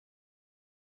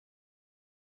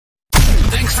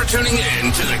Thanks for tuning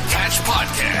in to the Catch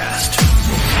Podcast.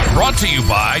 Brought to you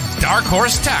by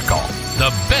Darkhorse Tackle, the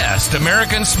best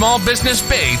American small business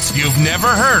baits you've never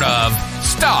heard of,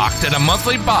 stocked in a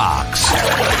monthly box.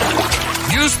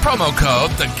 Use promo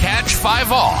code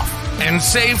TheCatch5OFF and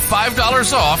save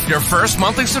 $5 off your first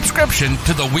monthly subscription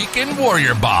to the Weekend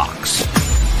Warrior Box.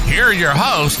 Here are your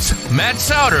hosts, Matt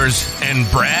Sowders and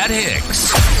Brad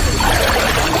Hicks.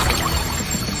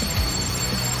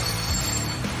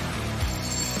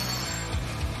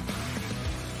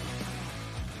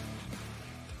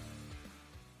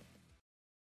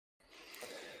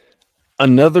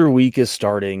 Another week is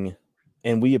starting,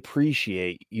 and we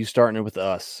appreciate you starting it with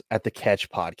us at the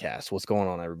Catch Podcast. What's going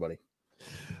on, everybody?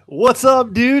 What's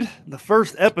up, dude? The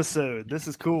first episode. This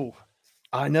is cool.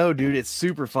 I know, dude. It's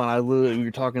super fun. We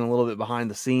were talking a little bit behind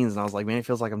the scenes, and I was like, man, it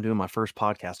feels like I'm doing my first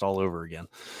podcast all over again.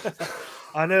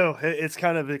 I know. It's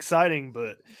kind of exciting,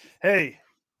 but hey,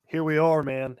 here we are,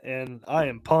 man, and I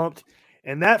am pumped.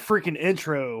 And that freaking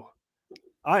intro,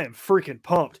 I am freaking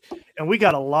pumped. And we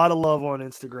got a lot of love on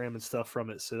Instagram and stuff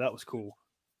from it, so that was cool.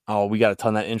 Oh, we got a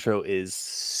ton. That intro is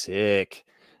sick.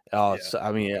 Oh,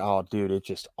 yeah. Dude, it's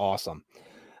just awesome.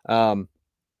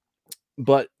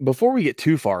 But before we get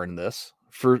too far into this,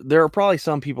 there are probably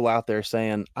some people out there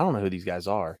saying, I don't know who these guys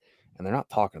are, and they're not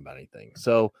talking about anything.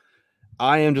 So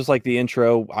I am just like the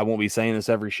intro. I won't be saying this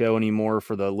every show anymore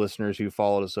for the listeners who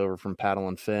followed us over from Paddle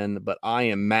and Fin, but I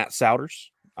am Matt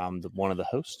Sowders. I'm one of the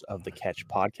hosts of the Catch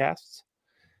Podcasts.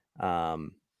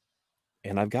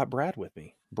 And I've got Brad with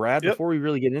me. Brad, Yep. Before we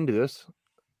really get into this,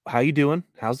 how you doing?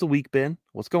 How's the week been?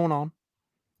 What's going on?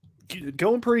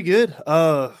 Going pretty good.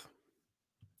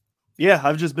 Yeah,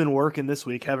 I've just been working this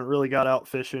week. Haven't really got out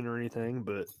fishing or anything,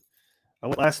 but I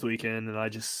went last weekend and I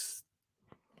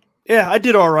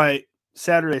did all right.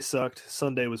 Saturday sucked.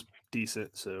 Sunday was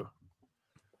decent, so.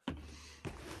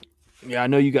 Yeah, I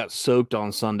know you got soaked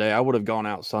on Sunday. I would have gone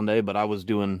out Sunday, but I was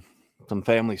doing some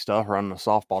family stuff, running a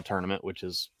softball tournament, which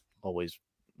is always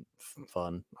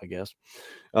fun, I guess.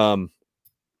 But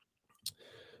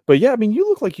yeah, I mean, you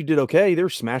look like you did okay. They were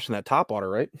smashing that topwater,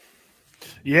 right?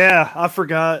 Yeah, I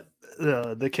forgot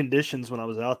the conditions when I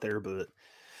was out there, but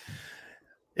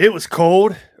it was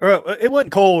cold. Or it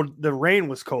wasn't cold. The rain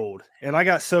was cold, and I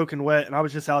got soaking wet, and I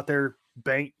was just out there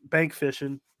bank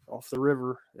fishing off the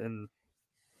river, and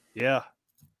yeah,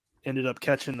 ended up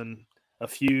catching a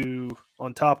few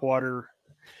on topwater.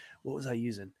 What was I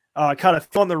using? I caught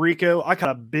on the Rico. I caught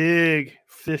a big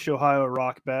Fish Ohio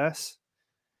rock bass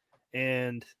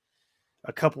and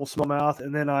a couple smallmouth,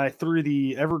 and then I threw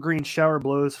the evergreen shower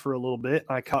blows for a little bit.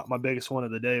 I caught my biggest one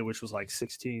of the day, which was like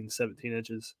 16, 17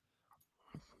 inches.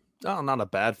 Oh, not a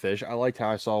bad fish. I liked how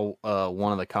I saw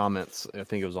one of the comments. I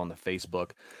think it was on the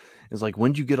Facebook. It's like,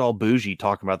 when'd you get all bougie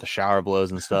talking about the shower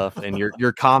blows and stuff? And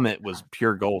your comment was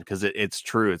pure gold because it's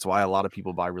true. It's why a lot of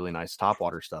people buy really nice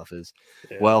topwater stuff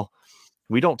well,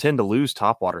 we don't tend to lose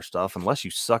topwater stuff unless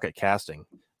you suck at casting,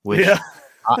 which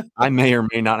I may or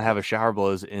may not have a shower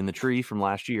blows in the tree from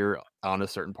last year on a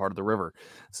certain part of the river.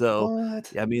 So,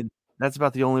 What? I mean, that's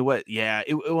about the only way. Yeah.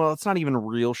 It's not even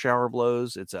real shower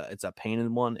blows. It's a painted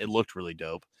one. It looked really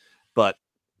dope, but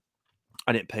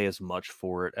I didn't pay as much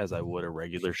for it as I would a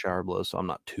regular shower blow, so I'm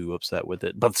not too upset with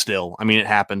it. But still, I mean, it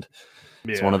happened.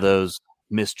 Yeah. It's one of those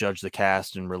misjudged the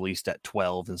cast and released at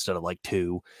 12 instead of like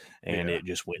 2, and it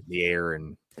just went in the air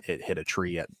and it hit a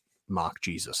tree at Mock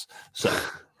Jesus. So,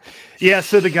 yeah.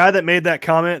 So the guy that made that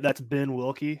comment, that's Ben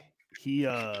Wilkie. He's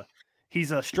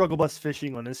a Struggle Bus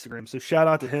Fishing on Instagram. So shout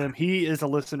out to him. He is a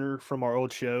listener from our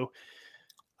old show.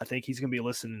 I think he's gonna be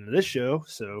listening to this show.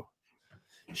 So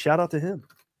shout out to him.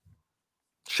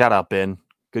 Shout out, Ben.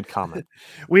 Good comment.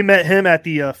 We met him at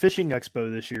the fishing expo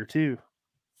this year too.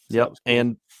 So yep. Cool.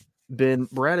 And Ben,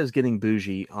 Brad is getting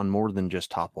bougie on more than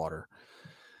just topwater.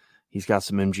 He's got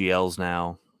some MGLs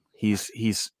now. He's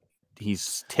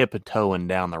tiptoeing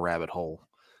down the rabbit hole,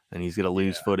 and he's going to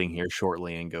lose footing here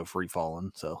shortly and go free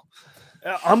falling. So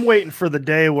I'm waiting for the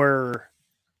day where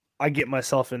I get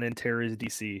myself in Terry's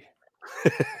DC.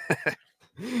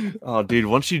 Oh, dude,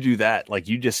 once you do that, like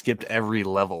you just skipped every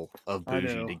level of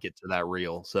bougie to get to that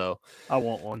reel. So I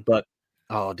want one. But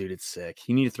oh, dude, it's sick.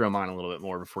 You need to throw mine a little bit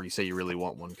more before you say you really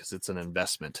want one, because it's an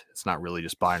investment. It's not really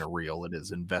just buying a reel. It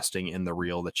is investing in the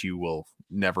reel that you will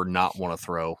never not want to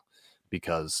throw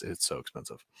because it's so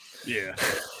expensive. Yeah.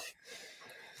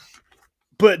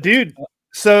 But dude,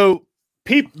 so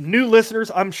new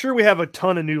listeners, I'm sure we have a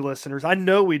ton of new listeners. I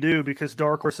know we do because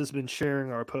Darkhorse has been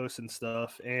sharing our posts and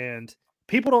stuff, and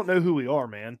people don't know who we are,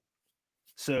 man.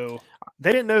 So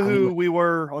they didn't know who we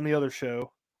were on the other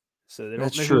show. So they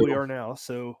don't know who we are now.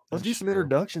 So let's do some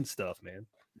introduction stuff, man.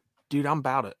 Dude, I'm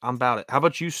about it. How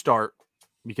about you start?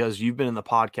 Because you've been in the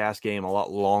podcast game a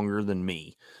lot longer than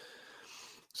me.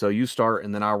 So you start,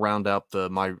 and then I'll round up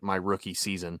my rookie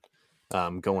season,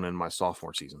 going in my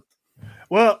sophomore season.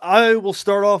 Well, I will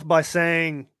start off by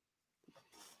saying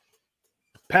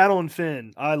Paddle and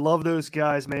Finn. I love those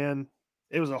guys, man.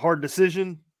 It was a hard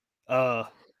decision. Like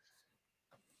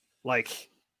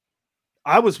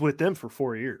I was with them for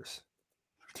 4 years,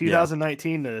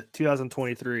 2019 to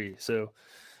 2023. So,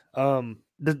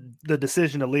 the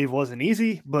decision to leave wasn't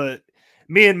easy, but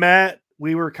me and Matt,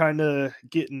 we were kind of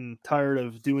getting tired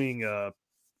of doing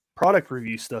product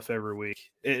review stuff every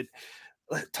week.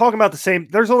 Talking about the same,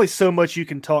 there's only so much you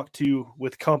can talk to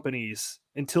with companies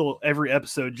until every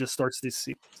episode just starts to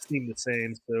seem the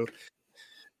same. So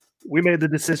we made the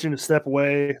decision to step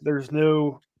away. There's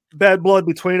no bad blood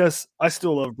between us. I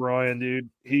still love Brian, dude.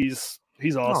 He's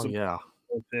awesome. Oh, yeah.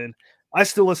 I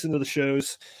still listen to the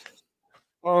shows.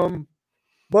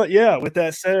 But yeah, with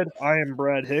that said, I am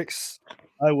Brad Hicks.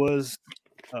 I was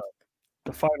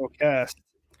the Final Cast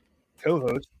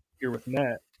co-host here with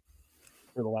Matt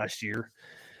for the last year.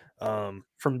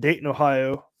 From Dayton,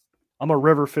 Ohio. I'm a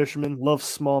river fisherman, love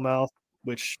smallmouth,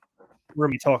 which we're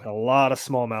going to be talking a lot of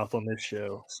smallmouth on this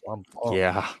show. So I'm pumped.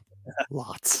 Yeah,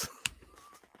 lots.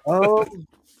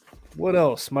 What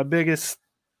else? My biggest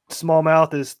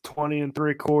smallmouth is 20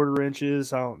 3/4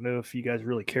 inches. I don't know if you guys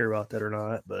really care about that or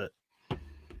not, but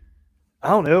I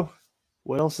don't know.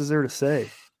 What else is there to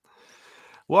say?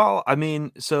 Well, I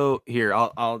mean, so here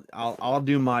I'll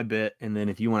do my bit, and then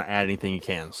if you want to add anything, you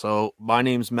can. So my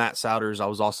name's Matt Sowders. I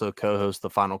was also a co-host of the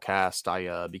Final Cast.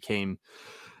 I became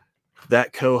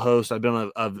that co-host. I've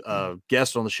been a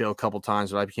guest on the show a couple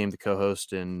times, but I became the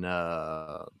co-host in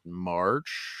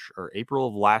March or April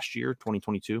of last year,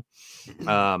 2022.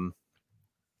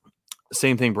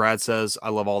 Same thing Brad says. I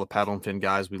love all the Paddle and Fin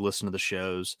guys. We listen to the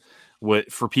shows.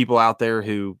 For people out there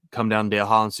who come down to Dale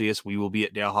Hollow and see us, we will be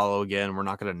at Dale Hollow again. We're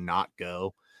not going to not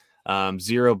go.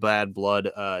 Zero Bad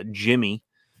Blood. Jimmy,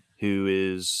 who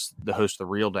is the host of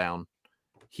the Reel Down,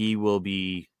 he will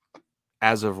be,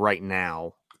 as of right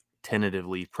now,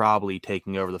 tentatively probably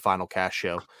taking over the Final Cast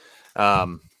show.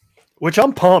 Which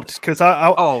I'm pumped because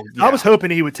I was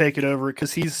hoping he would take it over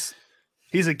because he's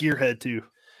a gearhead too.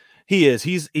 He is.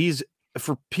 He's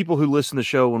for people who listen to the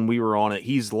show when we were on it,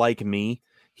 he's like me.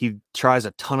 He tries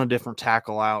a ton of different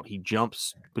tackle out. He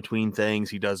jumps between things.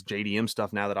 He does JDM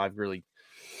stuff now that I've really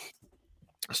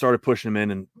started pushing him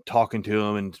in and talking to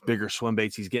him, and bigger swim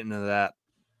baits. He's getting into that.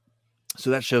 So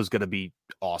that show's going to be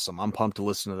awesome. I'm pumped to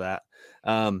listen to that.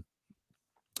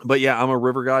 But yeah, I'm a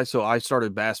river guy. So I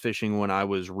started bass fishing when I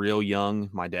was real young.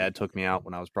 My dad took me out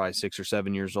when I was probably 6 or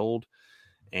 7 years old,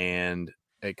 and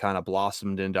it kind of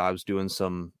blossomed into, I was doing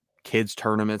some kids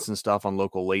tournaments and stuff on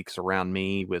local lakes around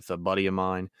me with a buddy of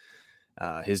mine.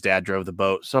 His dad drove the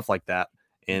boat, stuff like that.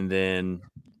 And then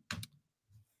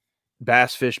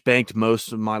bass fish banked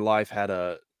most of my life,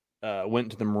 went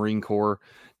to the Marine Corps,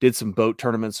 did some boat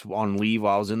tournaments on leave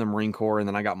while I was in the Marine Corps. And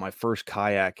then I got my first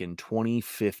kayak in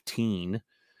 2015.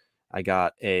 I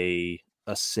got a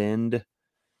Ascend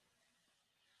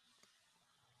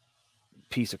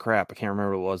piece of crap. I can't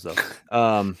remember what it was though.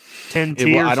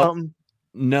 10T or something?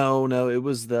 No, it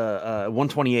was the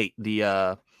 128,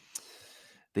 the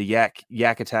Yak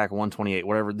Attack 128,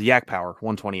 whatever, the Yak Power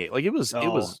 128. Like it was,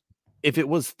 if it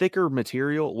was thicker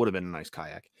material, it would have been a nice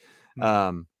kayak.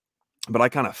 But I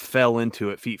kind of fell into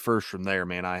it feet first from there,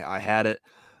 man. I had it,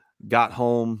 got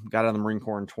home, got out of the Marine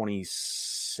Corps in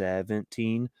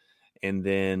 2017, and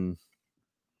then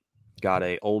got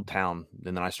a Old Town.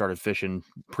 And then I started fishing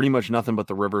pretty much nothing but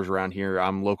the rivers around here.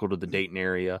 I'm local to the Dayton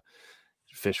area.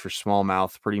 Fish for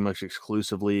smallmouth pretty much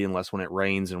exclusively, unless when it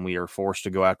rains and we are forced to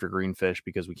go after greenfish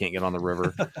because we can't get on the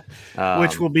river.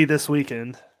 Which will be this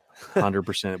weekend.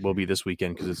 100% will be this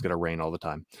weekend because it's going to rain all the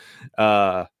time.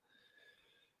 But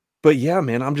yeah,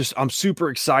 man, I'm super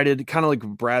excited. Kind of like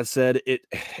Brad said,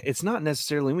 it's not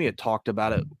necessarily, we had talked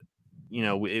about it, you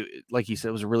know, like he said,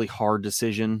 it was a really hard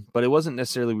decision, but it wasn't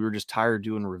necessarily, we were just tired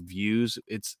doing reviews.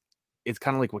 It's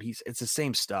kind of like it's the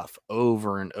same stuff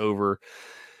over and over,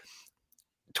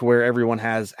 to where everyone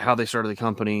has how they started the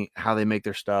company, how they make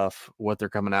their stuff, what they're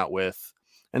coming out with.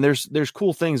 And there's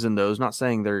cool things in those, not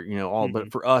saying they're, you know, all,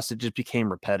 but for us, it just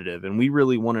became repetitive, and we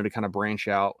really wanted to kind of branch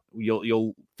out.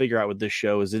 You'll figure out with this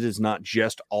show is it is not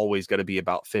just always going to be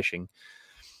about fishing.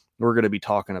 We're going to be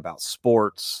talking about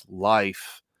sports,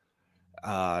 life.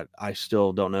 I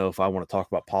still don't know if I want to talk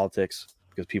about politics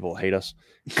because people hate us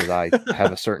because I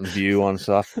have a certain view on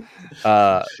stuff.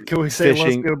 Can we say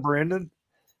fishing, let's go, Brandon?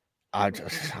 I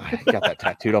got that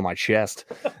tattooed on my chest.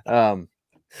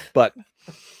 But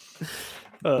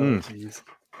jeez.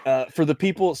 For the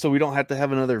people, so we don't have to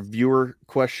have another viewer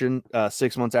question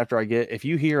 6 months after I get. If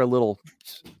you hear a little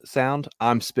sound,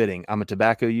 I'm spitting. I'm a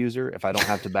tobacco user. If I don't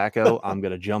have tobacco, I'm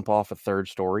gonna jump off a third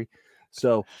story.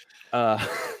 So,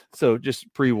 so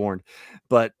just pre-warned.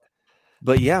 But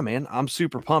yeah, man, I'm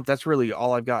super pumped. That's really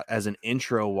all I've got as an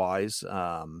intro wise.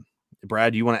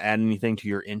 Brad, do you want to add anything to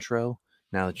your intro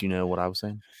now that you know what I was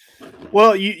saying?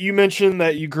 Well, you mentioned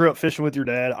that you grew up fishing with your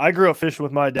dad. I grew up fishing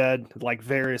with my dad, like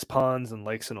various ponds and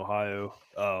lakes in Ohio.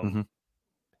 And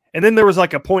then there was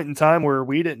like a point in time where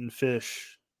we didn't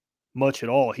fish much at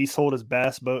all. He sold his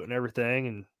bass boat and everything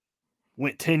and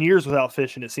went 10 years without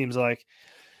fishing, it seems like.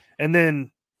 And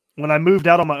then when I moved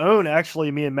out on my own, actually,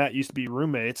 me and Matt used to be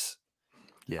roommates.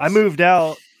 Yes. I moved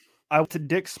out. I went to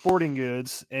Dick's Sporting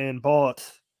Goods and bought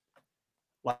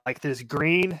like this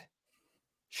green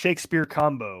Shakespeare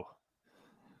combo.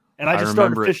 And I just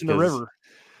started fishing the river.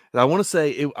 I want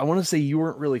to say you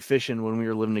weren't really fishing when we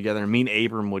were living together. Me and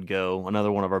Abram would go,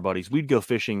 another one of our buddies. We'd go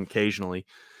fishing occasionally,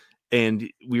 and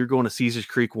we were going to Caesars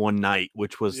Creek one night,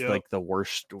 which was like the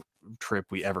worst trip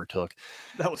we ever took.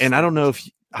 And I don't know if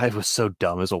I was so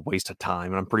dumb. It was a waste of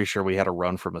time, and I'm pretty sure we had a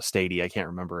run from a Stady. I can't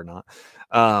remember or not.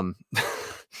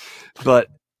 But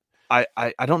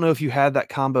I don't know if you had that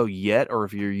combo yet, or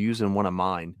if you're using one of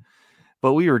mine.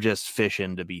 But we were just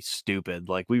fishing to be stupid.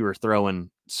 Like we were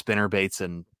throwing spinner baits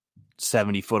in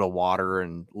 70 foot of water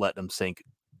and letting them sink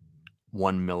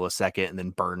 1 millisecond and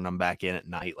then burning them back in at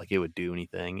night. Like it would do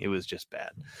anything. It was just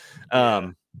bad.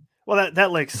 Well, that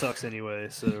lake sucks anyway.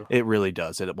 So it really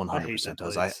does. It 100%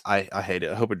 does. I hate it.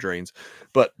 I hope it drains.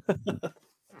 But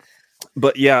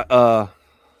yeah.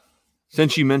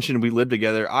 Since you mentioned we live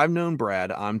together, I've known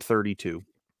Brad. I'm 32.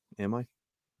 Am I?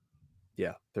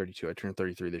 Yeah, 32. I turned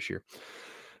 33 this year.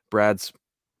 Brad's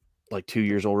like 2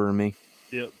 years older than me.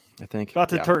 Yep. I think. About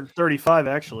to turn 35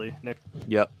 actually.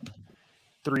 Yep.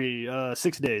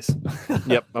 6 days.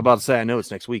 Yep. I'm about to say I know it's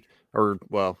next week or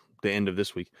well, the end of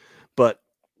this week. But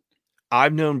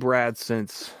I've known Brad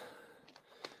since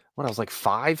when I was like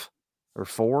 5 or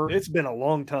 4. It's been a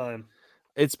long time.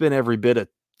 It's been every bit of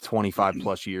 25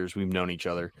 plus years we've known each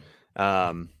other.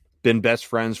 Been best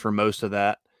friends for most of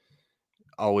that.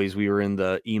 Always we were in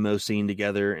the emo scene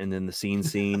together and then the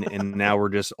scene and now we're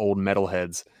just old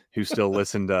metalheads who still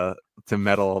listen to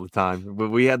metal all the time. But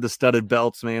we had the studded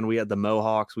belts, man. We had the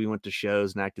mohawks. We went to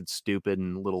shows and acted stupid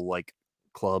in little like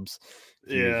clubs.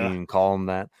 You can call them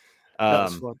that.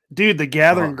 Dude, the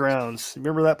Gathering Grounds.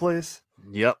 Remember that place?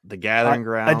 Yep, the Gathering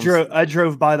Grounds. I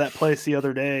drove by that place the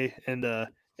other day and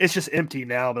it's just empty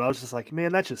now, but I was just like,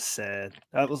 man, that's just sad.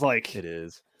 That was like it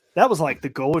is. That was like the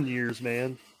golden years,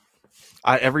 man.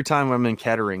 Every time I'm in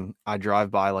Kettering, I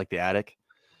drive by like the attic.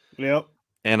 Yep.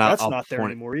 And that's not there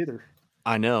anymore either.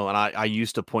 I know. And I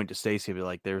used to point to Stacy and be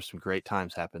like, there's some great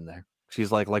times happened there.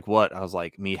 She's like what? I was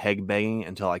like, me heg banging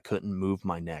until I couldn't move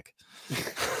my neck.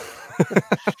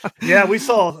 Yeah, we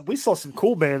saw some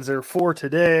cool bands there. For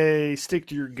Today, Stick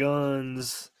to Your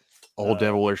Guns. Old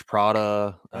Devil Wears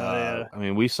Prada. I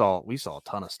mean, we saw a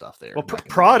ton of stuff there. Well,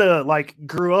 Prada like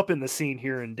grew up in the scene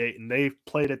here in Dayton. They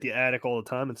played at the attic all the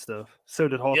time and stuff. So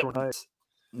did Hawthorne Heights.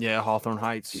 Yeah, Hawthorne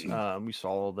Heights. We saw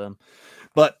all of them.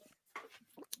 But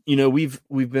you know, we've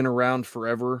been around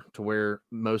forever to where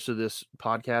most of this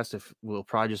podcast will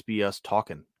probably just be us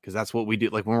talking because that's what we do.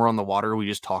 Like when we're on the water, we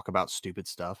just talk about stupid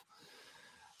stuff.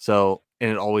 So, and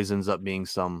it always ends up being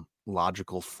some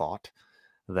logical thought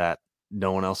that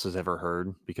no one else has ever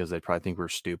heard because they probably think we're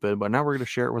stupid, but now we're going to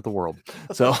share it with the world.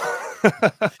 So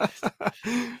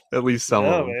at least some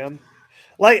of them. Man.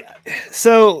 Like,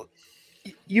 so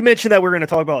you mentioned that we're going to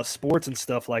talk about sports and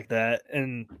stuff like that.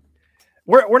 And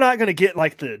we're not going to get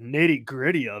like the nitty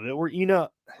gritty of it. I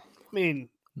mean,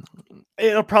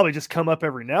 it'll probably just come up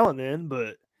every now and then,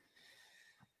 but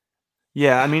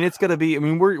yeah, I mean, it's going to be, I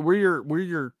mean, we're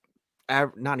your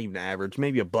not even average,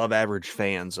 maybe above average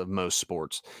fans of most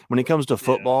sports. When it comes to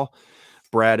football,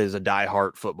 Brad is a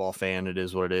diehard football fan. It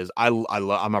is what it is. I'm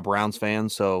a Browns fan,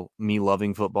 so me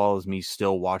loving football is me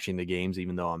still watching the games,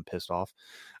 even though I'm pissed off.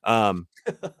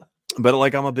 But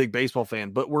like I'm a big baseball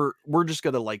fan. But we're just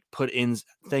gonna like put in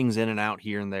things in and out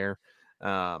here and there.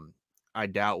 I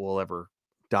doubt we'll ever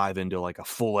dive into like a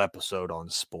full episode on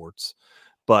sports,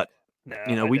 but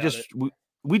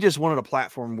we just wanted a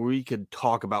platform where we could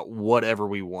talk about whatever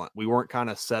we want. We weren't kind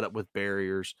of set up with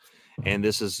barriers, and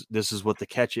this is what the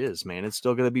catch is, man. It's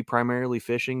still going to be primarily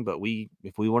fishing, but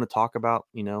if we want to talk about,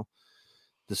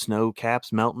 the snow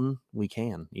caps melting, we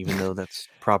can, even though that's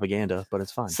propaganda, but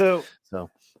it's fine. So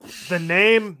the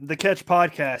name, The Catch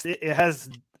Podcast, it has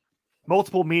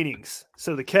multiple meanings.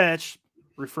 So the catch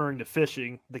referring to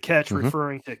fishing, the catch Mhm.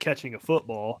 referring to catching a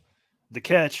football, the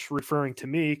catch referring to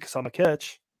me because I'm a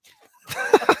catch.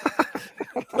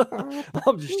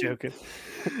 I'm just joking.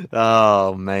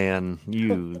 Oh man,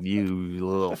 you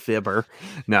little fibber.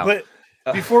 No, But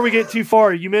before we get too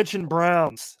far, you mentioned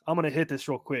Browns. I'm going to hit this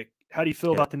real quick. How do you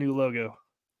feel Hit it. about the new logo?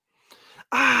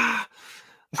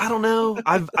 I don't know.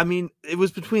 I mean, it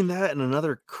was between that and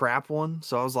another crap one.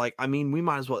 So I was like, I mean, we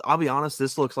might as well. I'll be honest.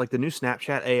 This looks like the new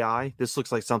Snapchat AI. This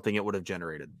looks like something it would have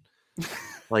generated.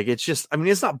 Like, it's just, I mean,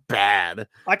 it's not bad.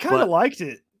 I kind of but liked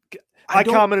it. I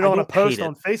commented on a don't post hate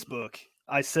on Facebook.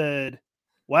 I said,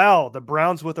 wow, the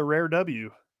Browns with a rare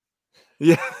W.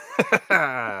 Yeah.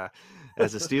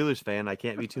 As a Steelers fan, I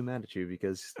can't be too mad at you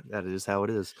because that is how it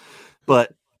is.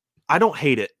 But I don't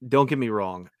hate it. Don't get me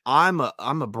wrong. I'm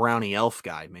a brownie elf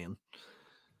guy, man.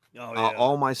 Oh, yeah.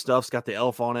 All my stuff's got the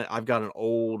elf on it. I've got an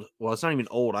old, well, it's not even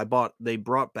old. They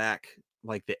brought back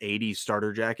like the 80s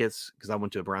starter jackets because I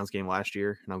went to a Browns game last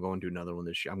year and I'm going to another one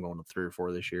this year. I'm going to 3 or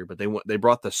 4 this year, but they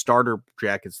brought the starter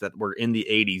jackets that were in the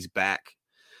 80s back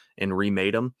and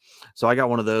remade them. So I got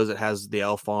one of those that has the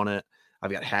elf on it.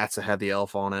 I've got hats that have the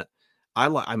elf on it.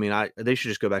 They should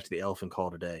just go back to the elf and call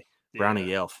it a day.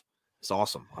 Brownie elf. It's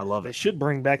awesome. I love it. They should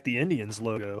bring back the Indians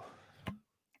logo.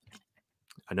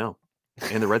 I know.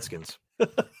 And the Redskins.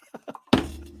 I'm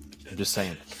just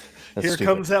saying. That's Here stupid.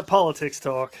 comes that politics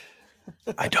talk.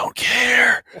 I don't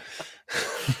care.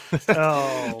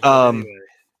 Anyway. All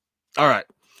right.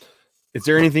 Is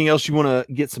there anything else you want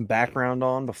to get some background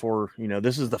on before,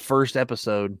 this is the first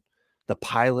episode, the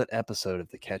pilot episode of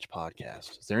the Catch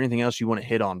podcast. Is there anything else you want to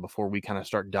hit on before we kind of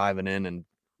start diving in and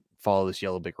follow this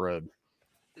yellow brick road?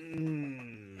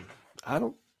 I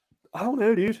don't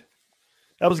know, dude.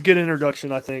 That was a good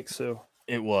introduction, I think. So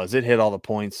it was. It hit all the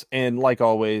points. And like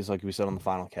always, like we said on the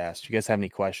final cast, if you guys have any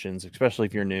questions, especially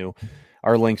if you're new,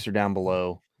 our links are down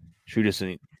below. Shoot us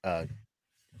a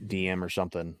DM or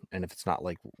something. And if it's not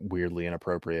like weirdly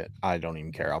inappropriate, I don't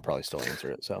even care. I'll probably still answer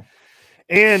it. So,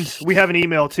 and we have an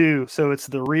email too. So it's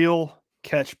the real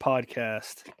catch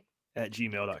podcast at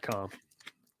gmail.com.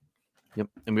 Yep.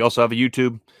 And we also have a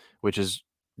YouTube, which is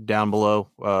down below.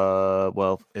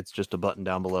 Well, it's just a button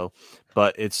down below,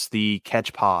 but it's the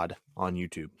Catch Pod on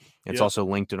YouTube. It's also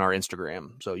linked in our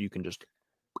Instagram, so you can just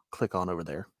click on over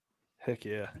there. Heck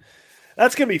yeah,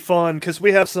 that's gonna be fun because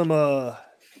we have some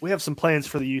plans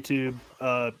for the YouTube.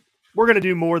 We're gonna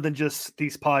do more than just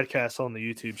these podcasts on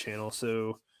the YouTube channel,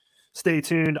 so stay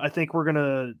tuned. I think we're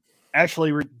gonna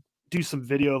actually do some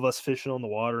video of us fishing on the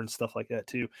water and stuff like that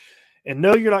too. And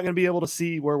no, you're not gonna be able to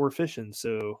see where we're fishing,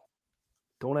 so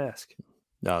don't ask.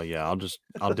 Oh yeah, I'll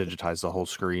digitize the whole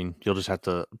screen. You'll just have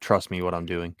to trust me what I'm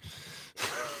doing.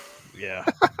 Yeah.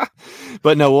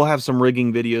 But no, we'll have some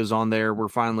rigging videos on there. We're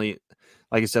finally,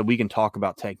 like I said, we can talk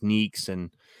about techniques and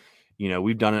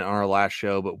we've done it on our last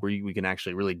show, but we can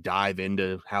actually really dive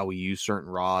into how we use certain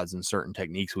rods and certain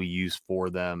techniques we use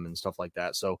for them and stuff like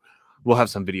that. So we'll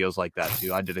have some videos like that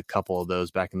too. I did a couple of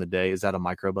those back in the day. Is that a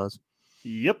micro buzz?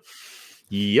 Yep.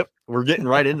 We're getting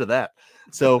right into that.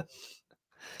 So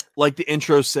like the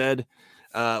intro said,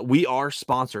 we are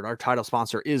sponsored. Our title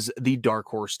sponsor is the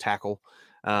Darkhorse tackle.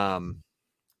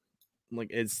 Like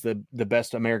it's the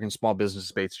best American small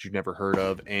business baits that you've never heard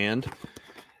of. And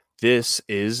this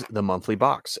is the monthly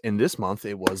box. And this month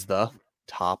it was the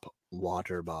top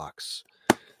water box.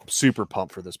 I'm super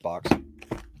pumped for this box.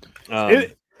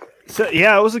 It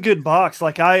was a good box.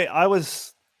 Like I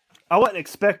wasn't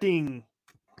expecting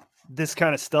this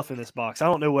kind of stuff in this box. I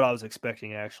don't know what I was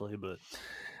expecting actually, but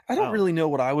I don't really know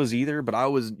what I was either, but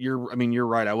you're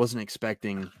right. I wasn't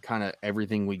expecting kind of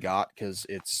everything we got because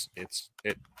it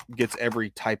gets every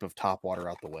type of top water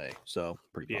out the way. So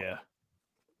pretty pumped.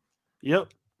 Yeah. Yep.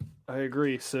 I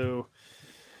agree. So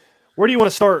where do you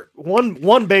want to start?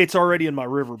 One bait's already in my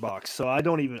river box, so I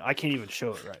can't even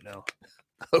show it right now.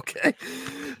 Okay.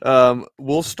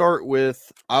 We'll start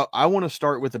with I want to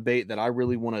start with a bait that I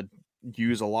really want to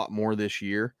use a lot more this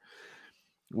year,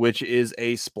 which is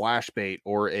a splash bait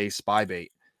or a spy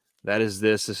bait. That is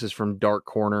this. This is from Dark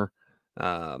Corner. You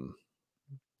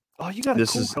got a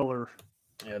cool color.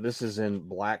 Yeah, this is in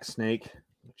Black Snake,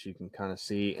 which you can kind of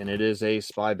see, and it is a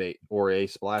spy bait or a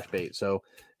splash bait. So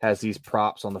has these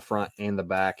props on the front and the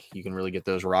back. You can really get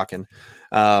those rocking.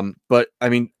 But I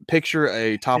mean, picture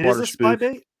a topwater spook. Spy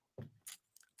bait?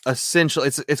 Essentially,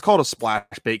 it's called a splash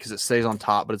bait because it stays on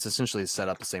top, but it's essentially set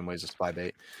up the same way as a spy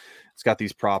bait. It's got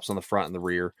these props on the front and the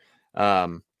rear.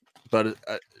 But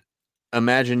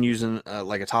imagine using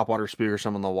like a topwater spook or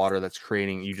something in the water that's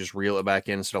creating, you just reel it back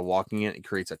in instead of walking it. It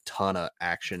creates a ton of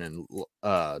action and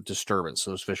disturbance. So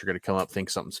those fish are going to come up,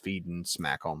 think something's feeding,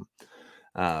 smack them.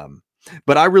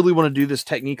 But I really want to do this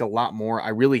technique a lot more. I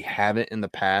really haven't in the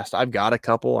past. I've got a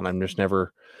couple, and I've just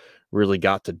never really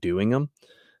got to doing them.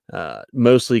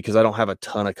 Mostly because I don't have a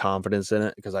ton of confidence in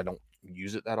it because I don't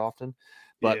use it that often.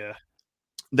 But yeah.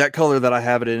 that color that I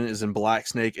have it in is in Black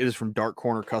Snake. It is from Dark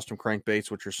Corner Custom Crankbaits,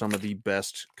 which are some of the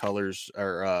best colors,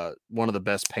 or one of the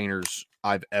best painters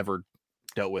I've ever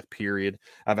dealt with, period.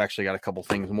 I've actually got a couple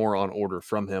things more on order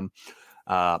from him.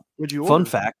 Would you Fun order?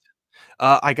 fact,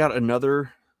 I got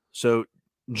another. So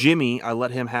Jimmy, I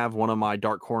let him have one of my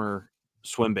Dark Corner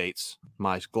swim baits,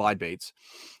 my glide baits,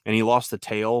 and he lost the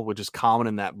tail, which is common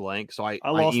in that blank. So I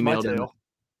lost my emailed him tail.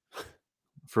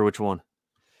 for which one?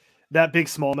 That big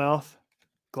smallmouth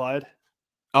glide.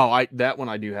 Oh, that one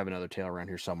I do have another tail around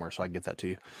here somewhere, so I can get that to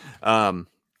you.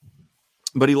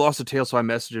 But he lost the tail, so I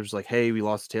messaged him, was like, "Hey, we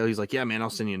lost the tail." He's like, "Yeah, man, I'll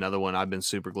send you another one. I've been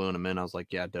super gluing them in." I was like,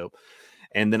 "Yeah, dope."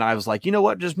 And then I was like, "You know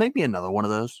what? Just make me another one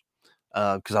of those,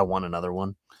 because I want another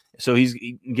one." So he's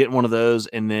getting one of those,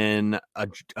 and then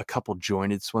a couple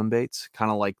jointed swim baits, kind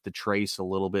of like the Trace, a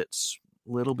little bit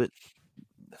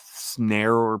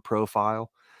narrower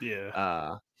profile.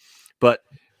 Yeah. But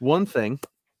one thing,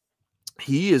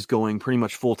 he is going pretty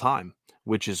much full time,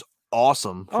 which is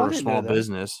awesome for a small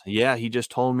business. Yeah, he just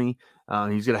told me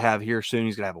he's going to have here soon.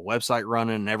 He's going to have a website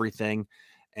running and everything.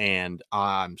 And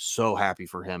I'm so happy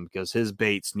for him because his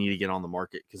baits need to get on the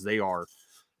market because they are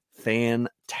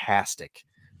fantastic.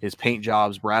 His paint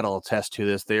jobs, Brad will attest to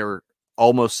this. They are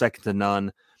almost second to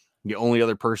none. The only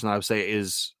other person I would say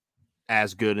is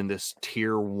as good in this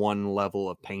tier 1 level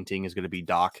of painting is going to be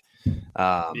Doc.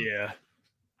 Yeah.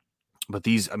 But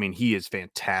he is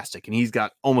fantastic. And he's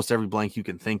got almost every blank you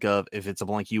can think of. If it's a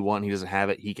blank you want, he doesn't have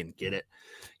it, he can get it.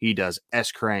 He does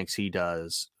S cranks, he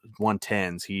does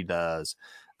 110s, he does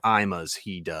IMAs,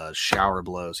 he does shower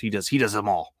blows, he does them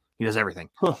all. He does everything.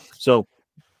 Huh. So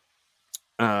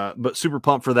but super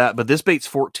pumped for that. But this bait's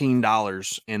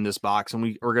 $14 in this box,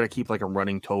 and we're gonna keep like a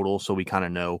running total so we kind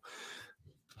of know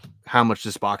how much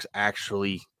this box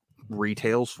actually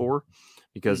retails for,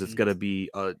 because it's going to be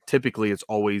typically it's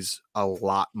always a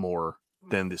lot more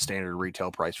than the standard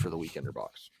retail price for the weekender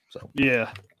box. So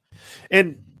yeah.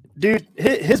 And dude,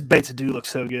 his baits do look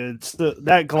so good. It's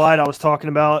that glide I was talking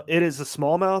about, it is a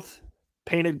smallmouth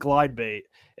painted glide bait,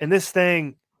 and this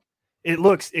thing, it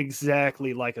looks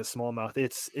exactly like a smallmouth.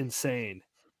 It's insane.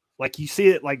 Like you see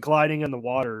it like gliding in the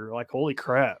water, like holy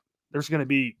crap, there's going to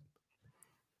be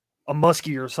a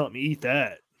muskie or something eat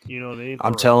that. You know what I mean?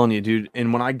 I'm telling you, dude.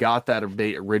 And when I got that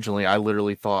bait originally, I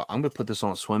literally thought I'm going to put this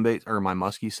on a swim bait or my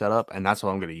muskie setup, and that's what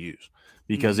I'm going to use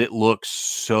because it looks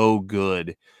so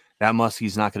good. That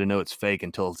muskie's not going to know it's fake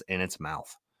until it's in its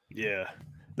mouth. Yeah,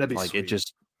 that'd be like sweet. It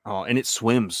just and it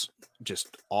swims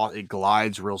it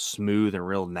glides real smooth and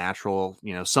real natural.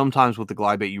 You know, sometimes with the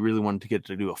glide bait, you really want to get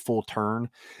to do a full turn.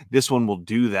 This one will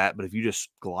do that, but if you just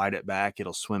glide it back,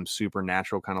 it'll swim super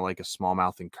natural, kind of like a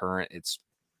smallmouth in current. It's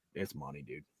money,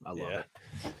 dude. I love it.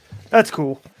 That's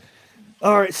cool.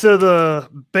 All right, so the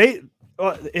bait,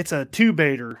 it's a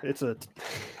two-baiter. It's a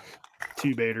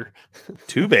two-baiter.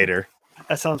 Two-baiter?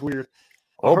 That sounds weird.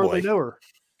 Oh, I hardly know her.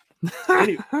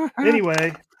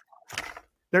 Anyway,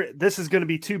 this is going to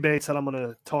be two baits that I'm going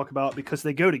to talk about because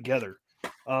they go together.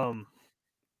 The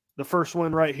first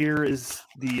one right here is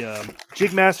the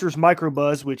Jig Masters Micro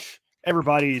Buzz, which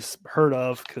everybody's heard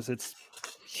of because it's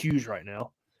huge right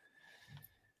now.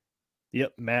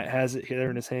 Yep, Matt has it here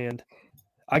in his hand.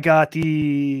 I got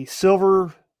the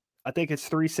silver, I think it's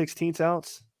 3/16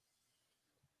 ounce.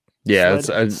 Yeah,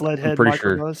 sled head I'm pretty Micro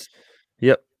sure. Buzz.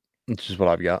 Yep, it's just what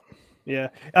I've got. Yeah,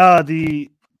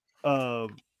 the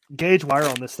gauge wire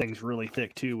on this thing's really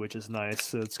thick too, which is nice.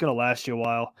 So it's gonna last you a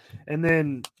while. And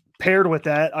then paired with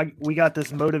that, we got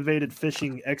this Motivated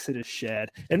Fishing Exodus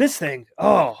shad, and this thing,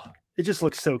 it just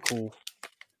looks so cool.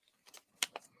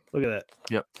 Look at that.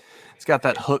 Yep. It's got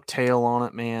that hook tail on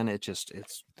it, man. It's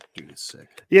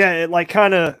sick. Yeah, it like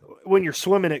kind of when you're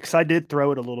swimming it, because I did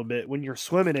throw it a little bit. When you're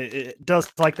swimming it, it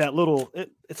does like that little,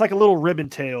 it's like a little ribbon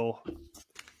tail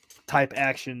type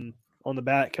action on the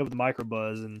back of the Micro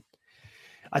Buzz. And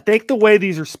I think the way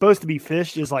these are supposed to be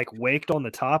fished is like waked on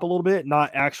the top a little bit,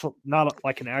 not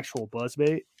like an actual buzz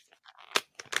bait.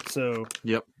 So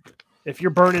yep. If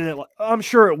you're burning it, I'm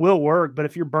sure it will work, but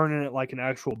if you're burning it like an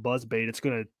actual buzz bait, it's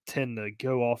going to tend to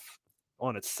go off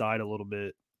on its side a little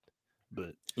bit.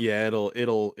 But yeah,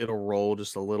 it'll roll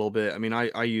just a little bit. I mean,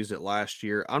 I used it last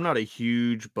year. I'm not a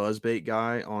huge buzz bait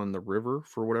guy on the river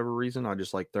for whatever reason. I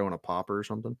just like throwing a popper or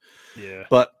something. Yeah.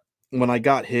 But when I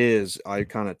got his, I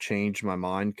kind of changed my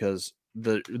mind because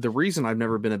the reason I've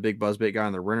never been a big buzzbait guy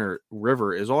on the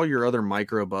river is all your other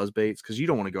micro buzzbaits, because you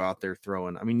don't want to go out there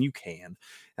throwing. I mean, you can,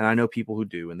 and I know people who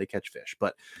do, and they catch fish,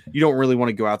 but you don't really want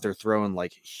to go out there throwing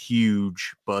like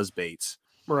huge buzzbaits,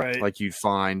 right? Like you'd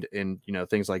find in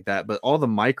things like that. But all the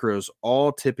micros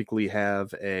all typically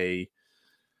have a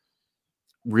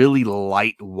really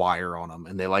light wire on them,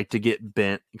 and they like to get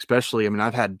bent. Especially, I mean,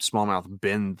 I've had smallmouth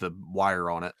bend the wire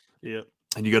on it. Yep.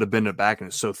 And you got to bend it back, and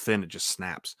it's so thin it just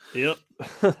snaps. Yep.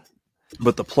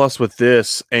 But the plus with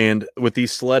this and with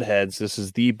these sled heads, this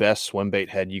is the best swim bait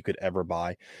head you could ever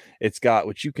buy. It's got,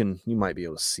 which you might be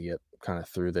able to see it kind of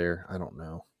through there. I don't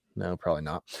know. No, probably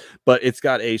not. But it's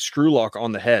got a screw lock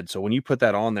on the head. So when you put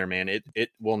that on there, man,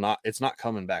 it's not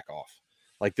coming back off.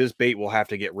 Like this bait will have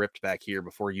to get ripped back here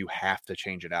before you have to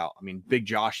change it out. I mean, big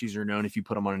Joshies are known, if you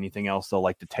put them on anything else, they'll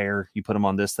like to tear. You put them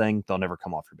on this thing, they'll never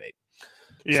come off your bait.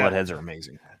 Yeah. Sled heads are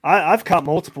amazing. I've caught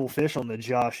multiple fish on the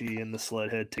Joshie and the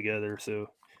sled head together. So,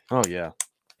 oh yeah.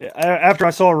 After I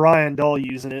saw Ryan Dahl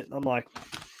using it, I'm like,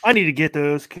 I need to get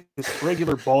those, because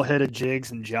regular ball headed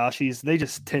jigs and Joshies, they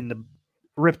just tend to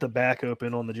rip the back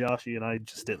open on the Joshie, and I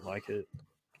just didn't like it.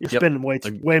 You're spending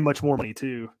way much more money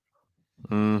too.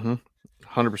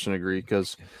 100% agree,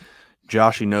 because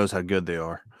Joshie knows how good they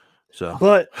are.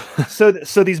 So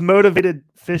these motivated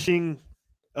fishing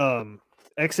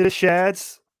Exodus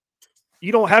shads,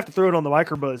 you don't have to throw it on the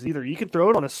microbuzz either. You can throw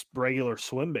it on a regular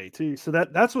swim bait too. So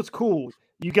that's what's cool.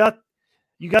 You got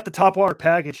the top water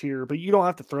package here, but you don't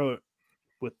have to throw it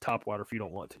with top water if you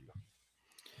don't want to.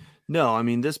 No, I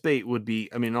mean, this bait would be,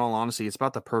 I mean, in all honesty, it's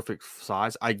about the perfect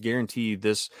size. I guarantee you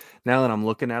this, now that I'm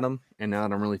looking at them and now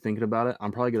that I'm really thinking about it,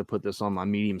 I'm probably going to put this on my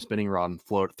medium spinning rod and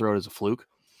throw it as a fluke,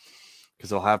 because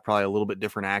it'll have probably a little bit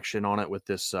different action on it with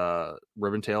this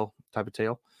ribbon tail type of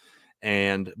tail.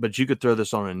 But you could throw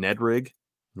this on a Ned rig,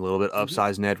 a little bit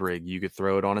upsized Ned rig. You could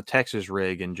throw it on a Texas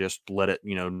rig and just let it,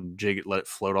 jig it, let it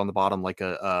float on the bottom like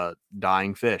a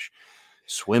dying fish.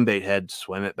 Swim bait head,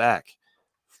 swim it back.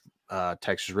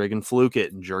 Texas rig and fluke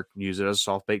it and use it as a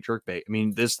soft bait jerk bait. I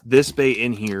mean, this bait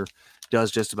in here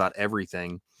does just about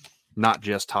everything, not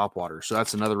just top water. So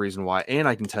that's another reason why. And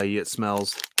I can tell you, it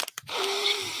smells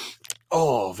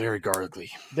very garlicly.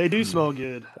 They do smell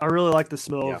good. I really like the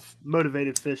smell of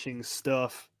motivated fishing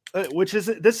stuff, this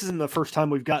isn't the first time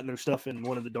we've gotten their stuff in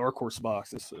one of the Darkhorse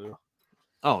boxes. So.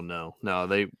 Oh no,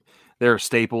 they're a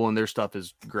staple, and their stuff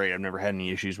is great. I've never had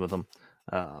any issues with them.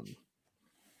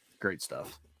 Great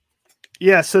stuff.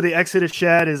 Yeah, so the Exodus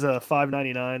shad is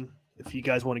 $5.99 if you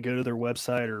guys want to go to their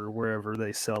website or wherever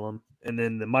they sell them, and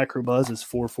then the microbuzz is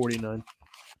 $4.49.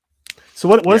 So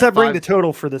what does that bring the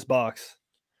total for this box?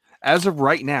 As of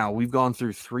right now, we've gone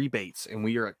through 3 baits, and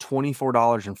we are at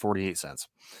 $24.48.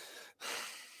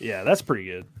 Yeah, that's pretty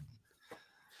good.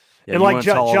 Yeah, and like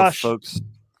Josh, folks,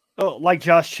 like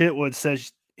Josh Chitwood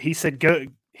says, he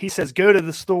says go to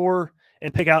the store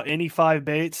and pick out any 5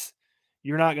 baits.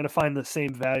 You're not going to find the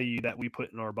same value that we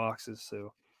put in our boxes.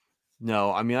 So,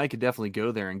 no, I mean, I could definitely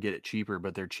go there and get it cheaper,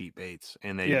 but they're cheap baits,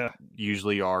 and they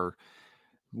usually are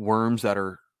worms that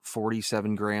are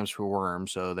 47 grams per worm,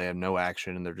 so they have no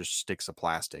action and they're just sticks of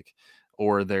plastic,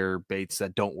 or they're baits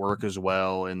that don't work as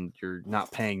well, and you're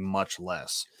not paying much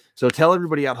less. So tell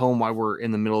everybody at home why we're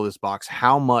in the middle of this box,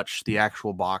 how much the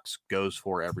actual box goes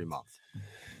for every month.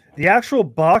 The actual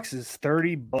box is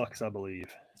 $30, I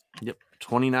believe. Yep,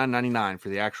 $29.99 for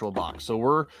the actual box. So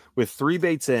we're with 3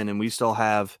 baits in, and we still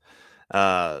have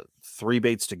 3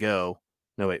 baits to go.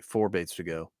 No, wait, 4 baits to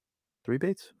go. 3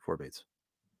 baits? 4 baits?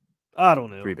 I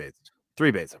don't know. 3 baits.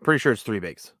 3 baits. I'm pretty sure it's 3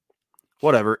 baits.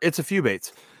 Whatever. It's a few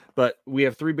baits. But we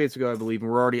have 3 baits to go, I believe,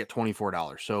 and we're already at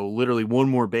 $24. So literally one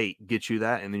more bait gets you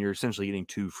that, and then you're essentially getting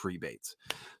 2 free baits.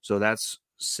 So that's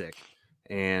sick.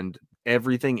 And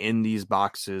everything in these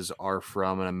boxes are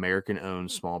from an American-owned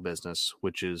small business,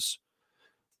 which is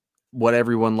what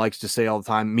everyone likes to say all the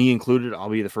time, me included. I'll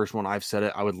be the first one. I've said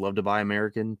it. I would love to buy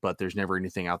American, but there's never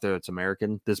anything out there that's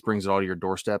American. This brings it all to your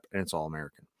doorstep, and it's all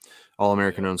American. All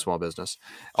American-owned small business.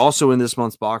 Also in this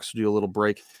month's box, we'll do a little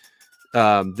break.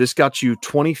 This got you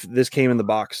 20. This came in the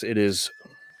box. It is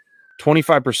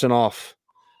 25% off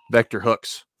Vector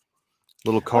hooks.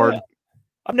 Little card.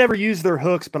 I've never used their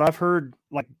hooks, but I've heard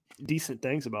like decent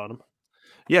things about them.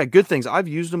 Yeah, good things. I've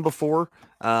used them before.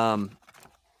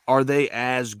 Are they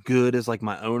as good as like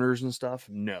my owners and stuff?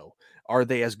 No. Are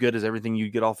they as good as everything you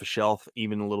get off the shelf?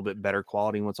 Even a little bit better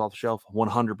quality than what's off the shelf?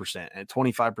 100%. At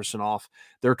 25% off,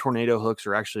 their tornado hooks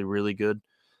are actually really good,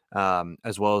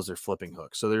 as well as their flipping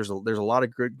hooks. So there's a lot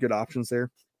of good options there,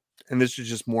 and this is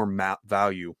just more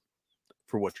value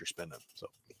for what you're spending. So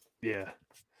yeah.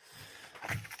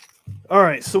 All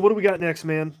right. So what do we got next,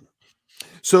 man?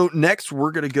 So next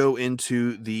we're going to go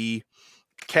into the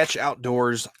Catch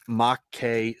Outdoors Mach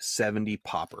K 70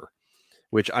 popper,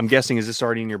 which I'm guessing, is this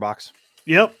already in your box?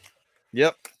 Yep.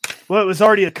 Yep. Well, it was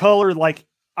already a color. Like,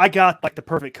 I got like the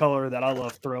perfect color that I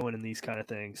love throwing in these kind of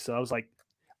things. So I was like,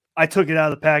 I took it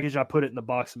out of the package. I put it in the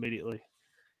box immediately.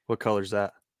 What color's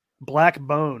that? Black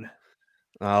bone.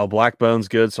 Oh, black bone's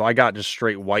good. So I got just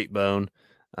straight white bone.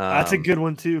 That's a good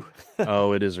one too.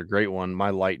 Oh, it is a great one.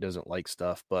 My light doesn't like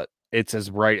stuff, but it's as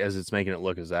bright as it's making it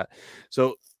look as that.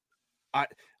 So I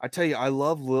tell you, I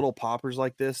love little poppers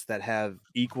like this that have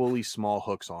equally small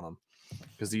hooks on them,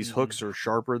 because these hooks are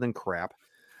sharper than crap.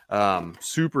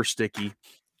 Super sticky.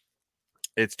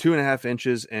 It's 2.5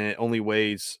 inches and it only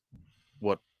weighs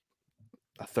what,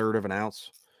 a third of an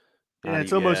ounce. Yeah,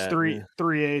 it's almost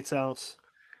 3/8 ounce.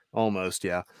 Almost,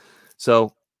 yeah.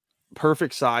 So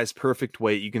perfect size, perfect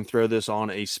weight. You can throw this on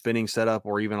a spinning setup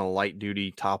or even a light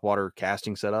duty topwater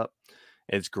casting setup.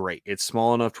 It's great. It's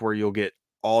small enough to where you'll get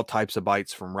all types of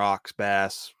bites, from rocks,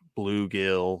 bass,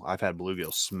 bluegill. I've had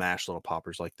bluegill smash little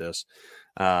poppers like this.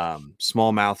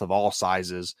 Smallmouth of all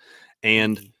sizes.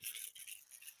 And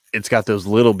it's got those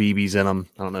little BBs in them.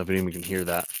 I don't know if anyone can hear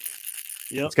that.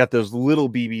 Yep. It's got those little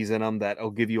BBs in them that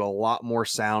will give you a lot more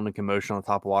sound and commotion on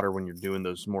top of water when you're doing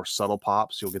those more subtle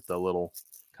pops. You'll get the little,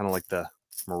 kind of like the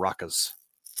maracas.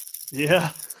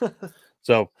 Yeah.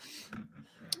 So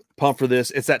pumped for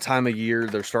this. It's that time of year.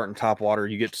 They're starting top water.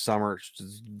 You get to summer,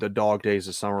 the dog days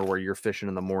of summer, where you're fishing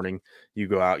in the morning. You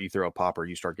go out, you throw a popper,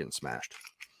 you start getting smashed.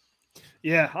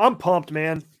 Yeah, I'm pumped,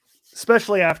 man.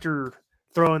 Especially after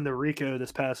throwing the Rico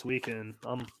this past weekend.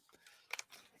 I'm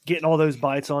getting all those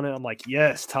bites on it. I'm like,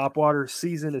 yes, topwater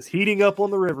season is heating up on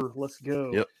the river. Let's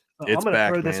go. Yep. I'm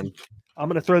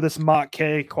gonna throw this Mach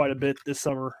K quite a bit this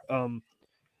summer. And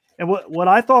what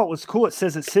I thought was cool, it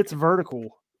says it sits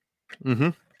vertical. Mm-hmm.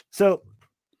 So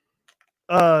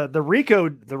the Rico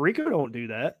don't do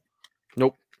that.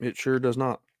 Nope, it sure does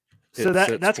not. So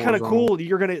that's kind of cool.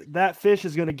 That fish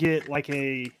is gonna get like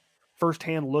a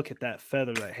first-hand look at that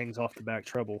feather that hangs off the back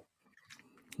treble.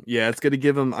 Yeah, it's going to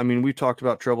give them. I mean, we've talked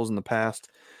about trebles in the past.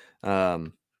 I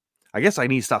guess I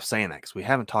need to stop saying that because we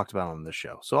haven't talked about them on this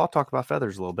show. So I'll talk about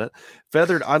feathers a little bit.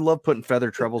 Feathered, I love putting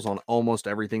feathered trebles on almost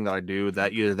everything that I do.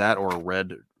 That either that or a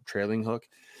red trailing hook,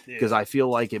 because I feel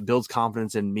like it builds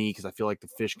confidence in me, because I feel like the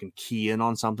fish can key in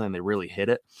on something and they really hit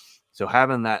it. So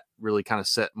having that really kind of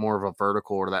set more of a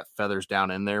vertical, or that feathers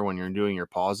down in there when you're doing your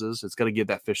pauses, it's going to give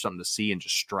that fish something to see and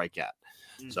just strike at.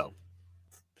 So.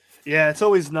 Yeah, it's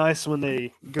always nice when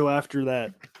they go after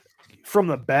that from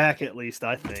the back, at least,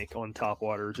 I think, on top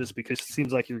water, just because it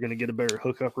seems like you're going to get a better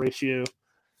hookup ratio.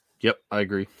 Yep, I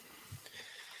agree.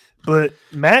 But,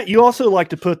 Matt, you also like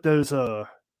to put those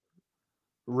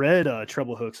red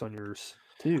treble hooks on yours,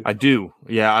 too. I do.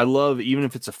 Yeah, I love, even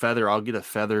if it's a feather, I'll get a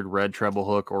feathered red treble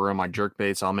hook, or on my jerk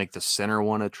baits, I'll make the center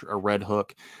one a red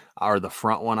hook, or the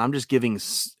front one. I'm just giving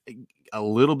a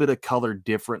little bit of color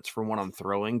difference from what I'm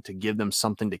throwing to give them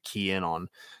something to key in on.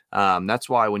 That's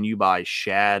why when you buy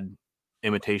shad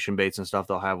imitation baits and stuff,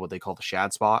 they'll have what they call the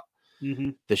shad spot.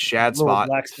 Mm-hmm. The shad spot.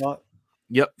 Black spot.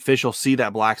 Yep. Fish will see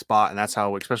that black spot, and that's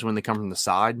how, especially when they come from the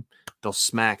side, they'll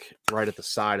smack right at the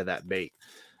side of that bait.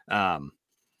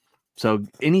 So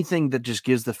anything that just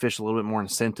gives the fish a little bit more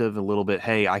incentive, a little bit,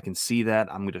 hey, I can see that,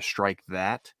 I'm going to strike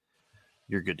that,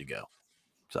 you're good to go.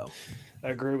 So I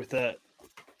agree with that.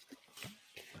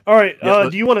 All right.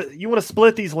 Do you want to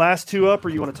split these last two up, or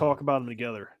you want to talk about them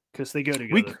together? Because they go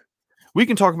together. We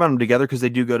can talk about them together because they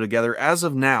do go together. As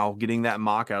of now, getting that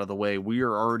mock out of the way, we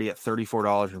are already at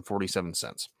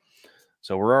 $34.47.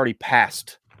 So we're already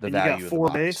past the value. You got 4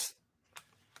 baits,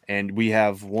 and we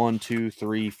have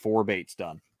 4 baits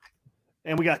done.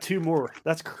 And we got 2 more.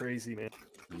 That's crazy, man.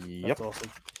 Yep. That's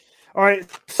awesome. All right.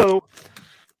 So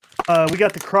we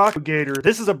got the Crocagator.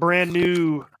 This is a brand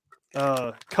new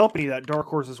company that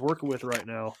Darkhorse is working with right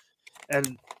now.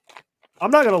 And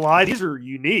I'm not going to lie, these are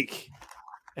unique.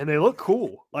 And they look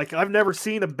cool. Like, I've never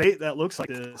seen a bait that looks like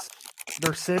this.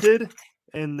 They're scented,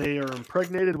 and they are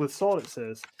impregnated with salt, it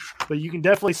says. But you can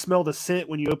definitely smell the scent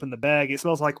when you open the bag. It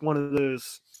smells like one of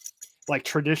those, like,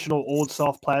 traditional old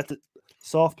soft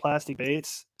plastic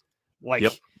baits. Like,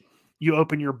 you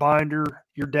open your binder,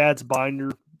 your dad's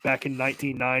binder back in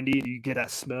 1990, and you get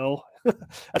that smell.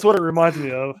 That's what it reminds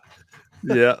me of.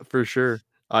 Yeah, for sure.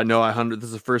 I know. This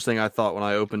is the first thing I thought when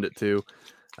I opened it too.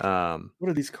 What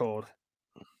are these called?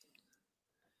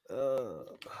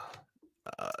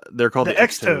 They're called the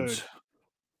X-Toads.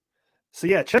 So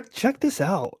yeah, check this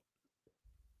out.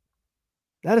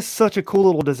 That is such a cool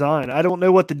little design. I don't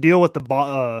know what the deal with the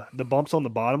bumps on the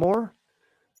bottom are,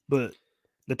 but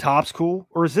the top's cool.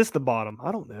 Or is this the bottom?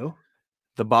 I don't know.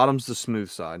 The bottom's the smooth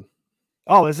side.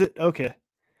 Oh, is it? Okay.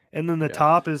 And then the Yeah.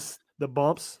 top is the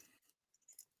bumps.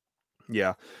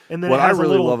 Yeah. And then What it I has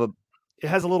really love it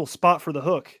has a little spot for the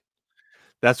hook.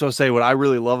 That's what I say. What I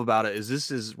really love about it is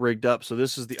this is rigged up. So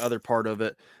this is the other part of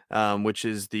it, which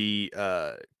is the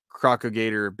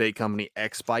Crocogator Bait Company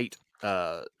X Bite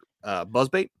buzz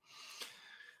bait.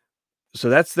 So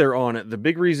that's there on it. The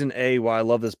big reason why I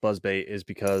love this buzz bait is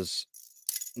because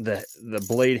the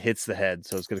blade hits the head,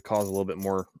 so it's going to cause a little bit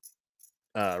more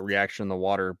reaction in the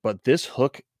water. But this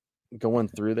hook going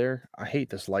through there, I hate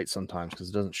this light sometimes because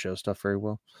it doesn't show stuff very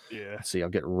well. Yeah. Let's see, I'll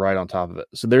get right on top of it.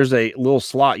 So there's a little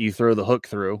slot you throw the hook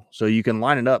through, so you can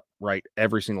line it up right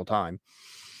every single time,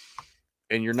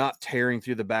 and you're not tearing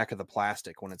through the back of the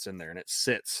plastic when it's in there, and it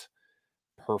sits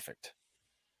perfect.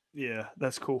 Yeah,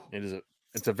 that's cool.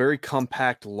 It's a very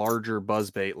compact, larger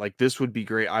buzz bait. Like this would be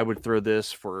great. I would throw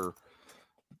this for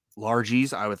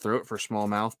largies. I would throw it for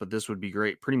smallmouth, but this would be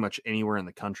great pretty much anywhere in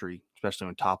the country, especially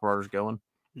when topwater's going.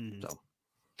 Mm. So,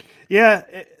 yeah,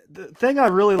 the thing I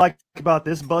really like about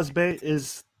this buzz bait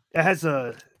is it has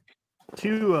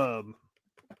two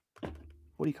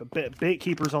what do you call bait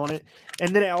keepers on it,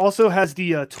 and then it also has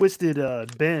the twisted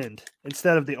bend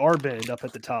instead of the R bend up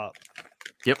at the top.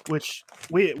 Yep. Which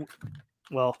we've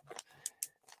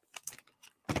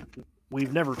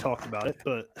never talked about it,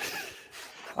 but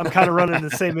I'm kind of running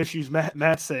the same issues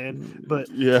Matt's saying. But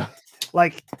yeah,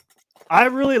 like I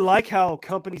really like how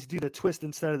companies do the twist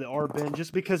instead of the R bend,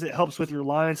 just because it helps with your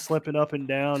line slipping up and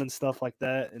down and stuff like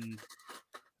that. And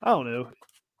I don't know.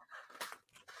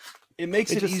 It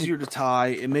makes it easier to tie.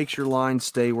 It makes your line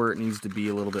stay where it needs to be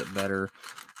a little bit better.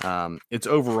 It's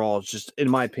overall, it's just, in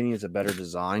my opinion, it's a better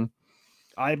design.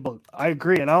 I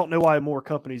agree, and I don't know why more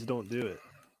companies don't do it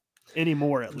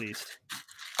anymore, at least.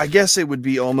 I guess it would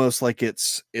be almost like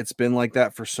it's been like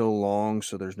that for so long,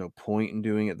 so there's no point in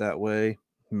doing it that way.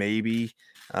 Maybe.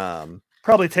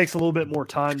 Probably takes a little bit more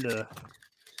time to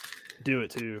do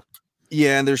it too.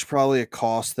 Yeah, and there's probably a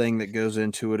cost thing that goes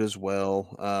into it as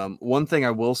well. One thing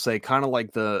I will say, kind of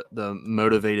like the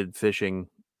motivated fishing,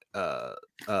 the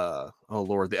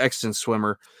Exton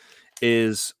swimmer,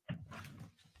 is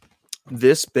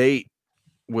this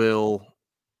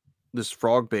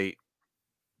frog bait,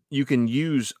 you can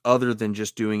use other than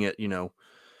just doing it,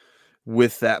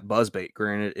 with that buzz bait.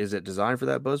 Granted, is it designed for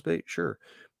that buzz bait? Sure.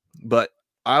 But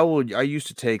I used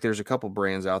to take, there's a couple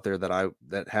brands out there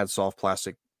that had soft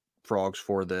plastic frogs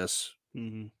for this,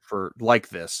 for like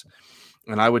this.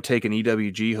 And I would take an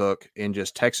EWG hook and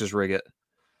just Texas rig it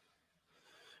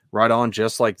right on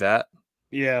just like that.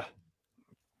 Yeah.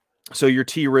 So you're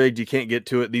T-rigged, you can't get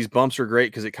to it. These bumps are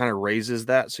great because it kind of raises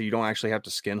that, so you don't actually have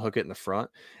to skin hook it in the front.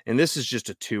 And this is just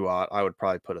a 2-aught. I would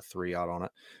probably put a 3-aught on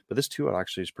it, but this 2-aught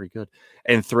actually is pretty good.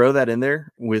 And throw that in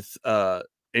there with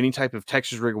any type of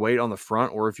Texas rig weight on the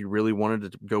front, or if you really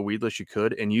wanted to go weedless, you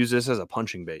could, and use this as a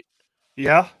punching bait.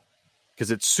 Yeah. Because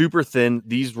it's super thin.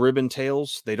 These ribbon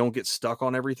tails, they don't get stuck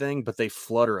on everything, but they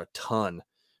flutter a ton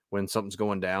when something's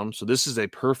going down. So this is a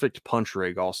perfect punch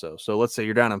rig also. So let's say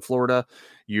you're down in Florida,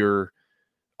 you're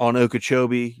on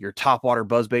Okeechobee, you're topwater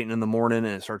buzzbaiting in the morning,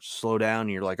 and it starts to slow down.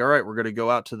 And you're like, all right, we're going to go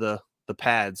out to the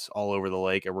pads all over the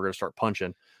lake, and we're going to start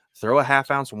punching. Throw a 1/2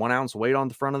 ounce, 1 ounce weight on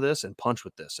the front of this and punch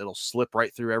with this. It'll slip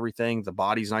right through everything. The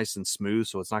body's nice and smooth,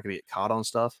 so it's not going to get caught on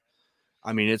stuff.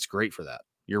 I mean, it's great for that.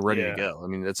 You're ready to go. I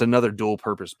mean, it's another dual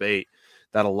purpose bait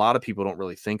that a lot of people don't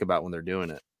really think about when they're doing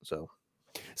it. So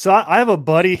I have a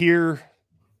buddy here.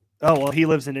 Oh, well, he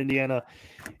lives in Indiana.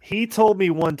 He told me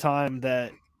one time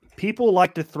that people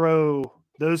like to throw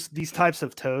these types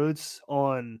of toads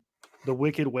on the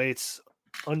Wicked Weights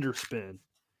underspin.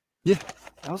 Yeah.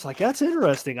 I was like, that's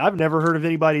interesting. I've never heard of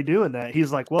anybody doing that.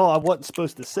 He's like, well, I wasn't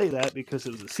supposed to say that because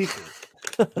it was a secret.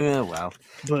 Yeah, wow.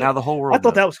 But now the whole world. I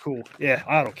thought that was cool. Yeah,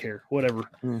 I don't care. Whatever.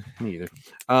 Me either.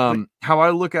 How I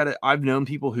look at it, I've known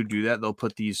people who do that. They'll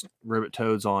put these ribbit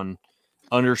toads on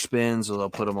underspins, or they'll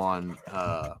put them on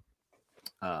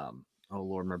oh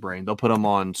Lord, my brain. They'll put them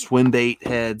on swim bait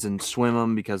heads and swim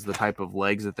them because of the type of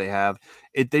legs that they have.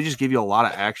 They just give you a lot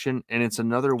of action, and it's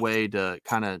another way to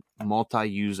kind of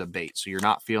multi-use a bait. So you're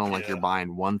not feeling like you're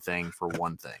buying one thing for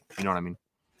one thing. You know what I mean?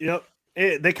 Yep.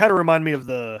 They kind of remind me of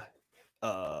the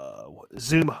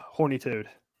Zoom horny toad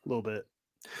a little bit.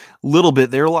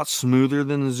 They're a lot smoother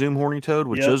than the Zoom horny toad,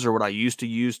 which those are what I used to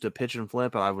use to pitch and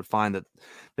flip, and I would find that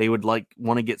they would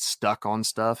want to get stuck on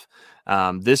stuff.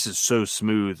 This is so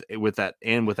smooth with that,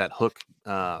 and with that hook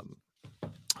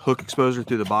exposure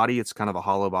through the body. It's kind of a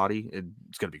hollow body.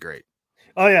 It's gonna be great.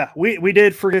 Oh yeah, we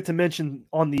did forget to mention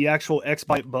on the actual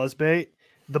X-Bite buzzbait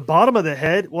The bottom of the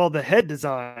head, well, the head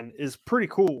design is pretty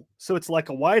cool. So it's like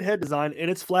a wide head design,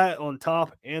 and it's flat on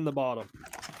top and the bottom.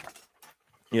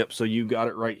 Yep. So you got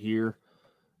it right here.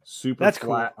 Super That's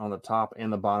flat cool. on the top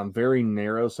and the bottom, very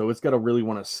narrow. So it's got to really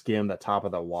want to skim the top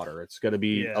of the water. It's got to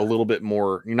be a little bit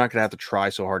more. You're not going to have to try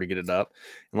so hard to get it up.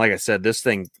 And like I said,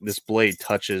 this blade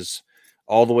touches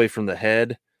all the way from the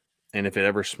head. And if it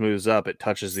ever smooths up, it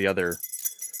touches the other.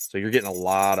 So you're getting a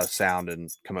lot of sound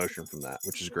and commotion from that,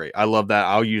 which is great. I love that.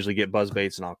 I'll usually get buzz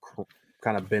baits and I'll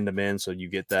kind of bend them in so you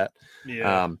get that.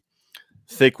 Yeah.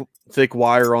 Thick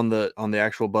wire on the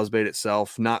actual buzzbait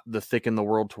itself, not the thick in the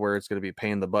world to where it's going to be a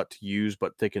pain in the butt to use,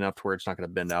 but thick enough to where it's not going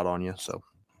to bend out on you. So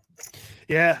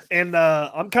yeah, and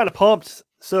I'm kind of pumped.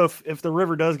 So if the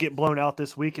river does get blown out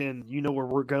this weekend, you know where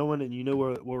we're going and you know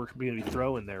where we're going to be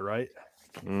throwing there, right?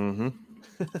 Mm-hmm.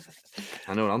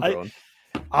 I know what I'm throwing.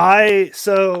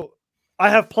 I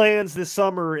have plans this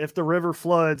summer if the river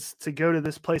floods to go to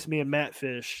this place me and Matt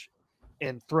fish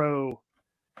and throw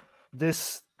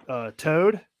this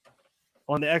toad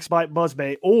on the X-Bite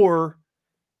buzzbait or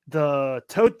the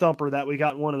toad thumper that we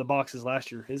got in one of the boxes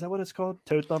last year. Is that what it's called?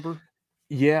 Toad thumper?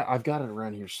 Yeah, I've got it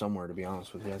around here somewhere, to be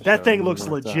honest with you. That thing looks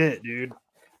legit, dude.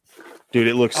 Dude,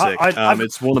 it looks sick.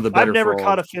 It's one of the better. I've never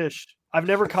caught a fish. I've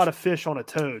never caught a fish on a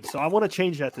toad, so I want to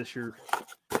change that this year.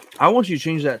 I want you to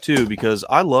change that too, because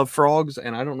I love frogs,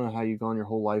 and I don't know how you've gone your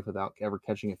whole life without ever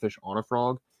catching a fish on a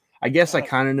frog. I guess I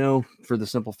kind of know for the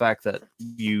simple fact that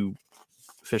you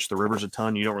fish the rivers a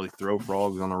ton. You don't really throw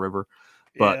frogs on the river,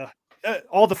 but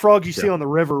all the frogs you see on the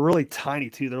river are really tiny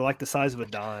too. They're like the size of a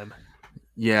dime.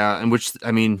 Yeah, and which,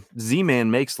 I mean,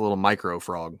 Z-Man makes a little micro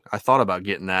frog. I thought about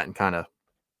getting that and kind of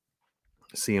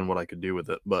seeing what I could do with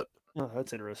it, but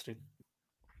that's interesting.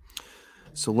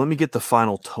 So let me get the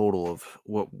final total of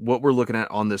what we're looking at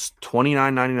on this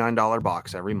 $29.99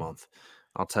 box every month.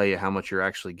 I'll tell you how much you're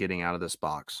actually getting out of this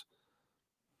box.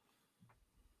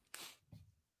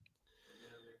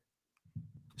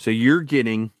 So you're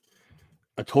getting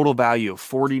a total value of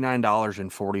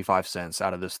 $49.45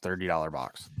 out of this $30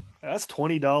 box. That's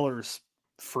 $20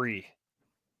 free.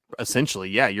 Essentially,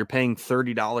 yeah, you're paying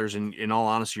 $30, and in all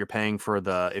honesty, you're paying for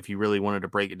if you really wanted to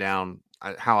break it down,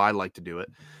 how I like to do it,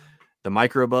 the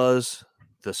micro buzz,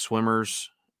 the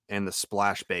swimmers, and the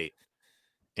splash bait,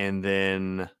 and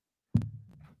then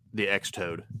the X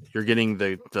Toad. You're getting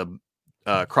the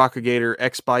Crocagator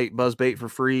X Bite buzz bait for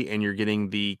free, and you're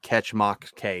getting the Catch Mach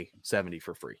K70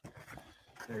 for free.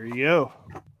 There you go.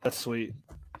 That's sweet.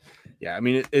 Yeah, I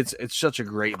mean it's such a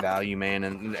great value, man,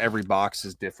 and every box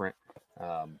is different.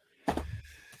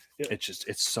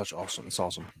 It's such awesome. It's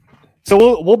awesome.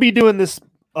 So we'll be doing this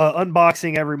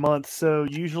unboxing every month. So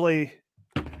usually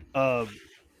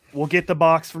we'll get the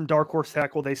box from Darkhorse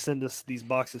Tackle. They send us these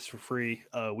boxes for free.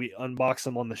 We unbox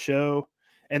them on the show.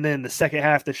 And then the second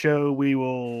half of the show, we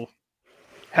will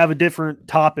have a different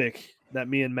topic that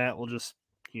me and Matt will just,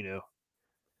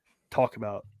 talk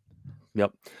about.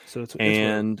 Yep. So it's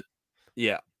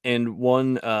yeah. And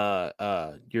one, you're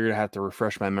going to have to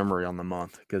refresh my memory on the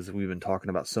month because we've been talking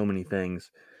about so many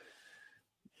things.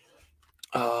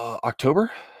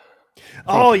 October?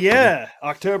 Oh, yeah.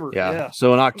 October. Yeah.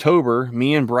 So in October,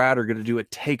 me and Brad are going to do a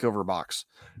takeover box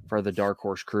for the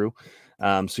Darkhorse crew.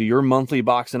 So your monthly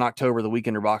box in October, the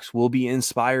Weekender box, will be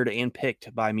inspired and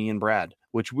picked by me and Brad,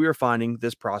 which we are finding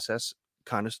this process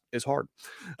kind of is hard.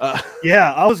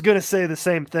 Yeah, I was going to say the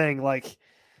same thing. Like,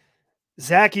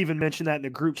 Zach even mentioned that in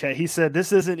the group chat. He said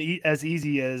this isn't as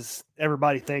easy as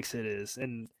everybody thinks it is.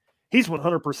 And he's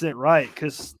 100% right,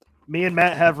 because me and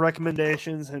Matt have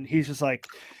recommendations, and he's just like,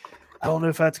 I don't know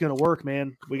if that's going to work,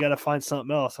 man. We got to find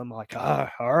something else. I'm like, all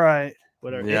right,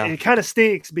 whatever. Yeah. It kind of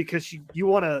stinks because you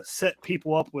want to set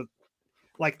people up with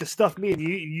like the stuff me and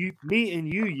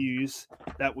you use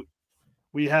that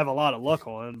we have a lot of luck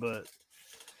on, but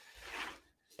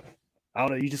I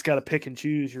don't know. You just got to pick and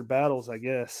choose your battles, I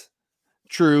guess.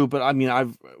 True, but I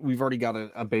mean, we've already got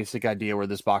a basic idea where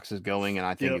this box is going, and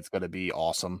I think it's going to be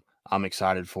awesome. I'm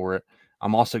excited for it.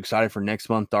 I'm also excited for next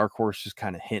month. Darkhorse is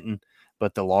kind of hinting,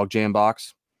 but the Logjam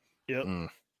box. Yep.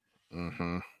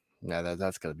 Yeah,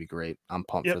 that's going to be great. I'm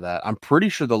pumped for that. I'm pretty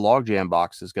sure the Logjam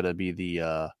box is going to be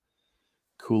the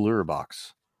cooler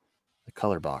box, the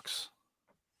color box.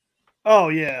 Oh,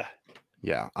 yeah.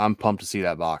 Yeah, I'm pumped to see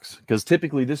that box because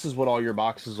typically this is what all your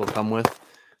boxes will come with.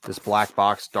 This black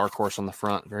box, Darkhorse on the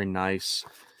front, very nice,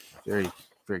 very,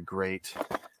 very great,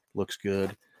 looks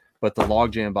good. But the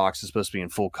Logjam box is supposed to be in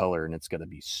full color, and it's going to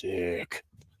be sick.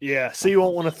 Yeah, so you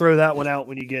won't want to throw that one out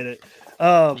when you get it.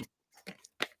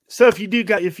 So if you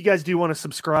guys do want to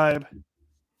subscribe,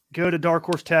 go to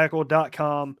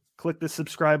darkhorsetackle.com, click the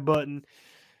subscribe button,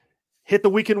 hit the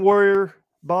Weekend Warrior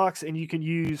box, and you can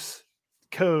use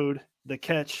code the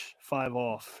catch 5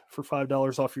 off for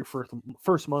 $5 off your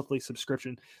first monthly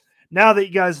subscription. Now that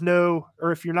you guys know,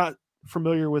 or if you're not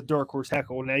familiar with Darkhorse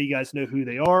Tackle, now you guys know who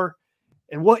they are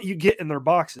and what you get in their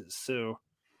boxes. So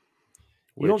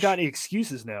you don't got any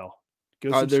excuses now.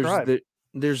 Go subscribe.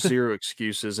 There's zero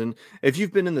excuses. And if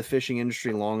you've been in the fishing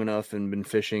industry long enough and been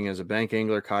fishing as a bank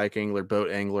angler, kayak angler,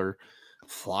 boat angler,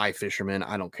 fly fisherman,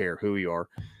 I don't care who you are,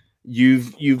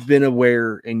 you've been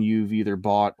aware and you've either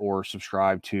bought or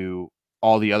subscribed to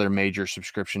all the other major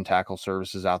subscription tackle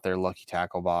services out there. Lucky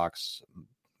Tackle Box,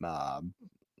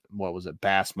 what was it?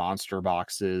 Bass Monster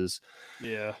boxes.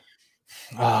 Yeah.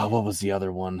 What was the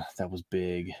other one that was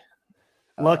big?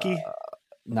 Lucky.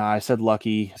 No, I said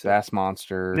Lucky, Bass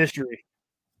Monster,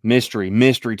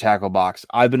 Mystery Tackle Box.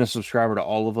 I've been a subscriber to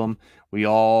all of them. We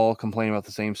all complain about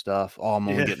the same stuff. Oh, I'm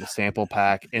only getting a sample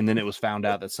pack. And then it was found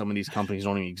out that some of these companies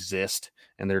don't even exist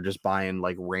and they're just buying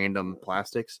like random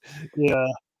plastics. Yeah.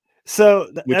 So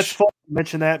that's fun to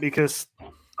mention that because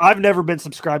I've never been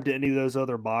subscribed to any of those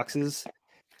other boxes.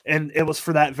 And it was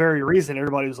for that very reason.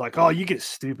 Everybody was like, oh, you get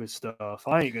stupid stuff.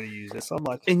 I ain't going to use this. I'm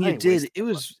like, and you did. It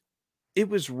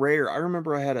was rare. I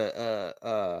remember I had it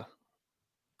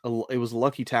was a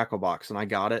Lucky Tackle Box and I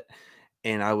got it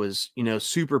and I was,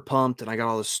 super pumped and I got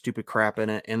all this stupid crap in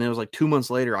it. And then it was like 2 months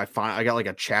later, I got like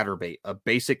a chatterbait, a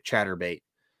basic chatterbait.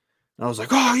 And I was like,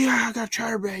 oh yeah, I got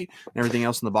chatterbait. And everything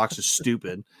else in the box is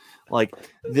stupid. Like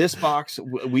this box,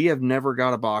 we have never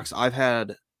got a box.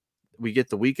 We get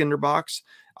the Weekender box.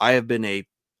 I have been a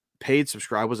paid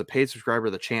subscriber. I was a paid subscriber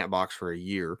of the Champ box for a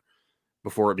year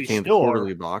before it became the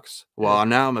quarterly box. Well,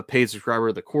 now I'm a paid subscriber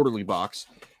of the quarterly box,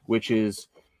 which is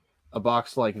a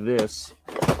box like this.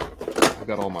 I've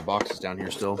got all my boxes down here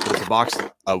still. It's a box,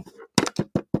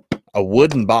 a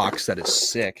wooden box that is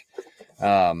sick.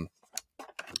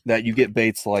 That you get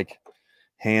baits like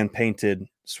hand painted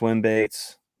swim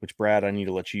baits, which Brad, I need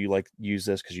to let you use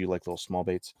this because you like little small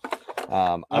baits.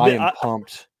 I am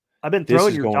pumped. I've been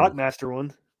throwing your Dockmaster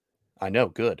one. I know,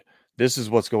 good. This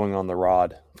is what's going on the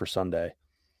rod for Sunday.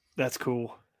 That's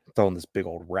cool. Throwing this big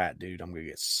old rat, dude. I'm gonna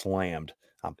get slammed.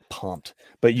 I'm pumped.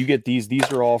 But you get these.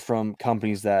 These are all from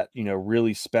companies that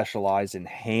really specialize in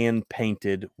hand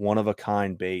painted, one of a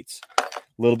kind baits.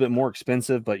 A little bit more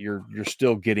expensive, but you're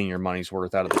still getting your money's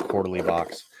worth out of the quarterly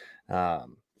box.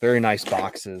 Very nice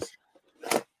boxes.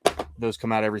 Those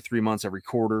come out every 3 months, every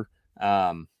quarter.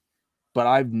 But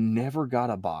I've never got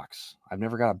a box. I've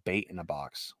never got a bait in a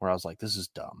box where I was like, this is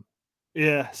dumb.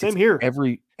 Yeah, same here.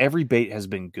 Every bait has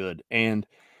been good. And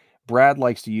Brad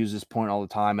likes to use this point all the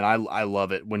time. And I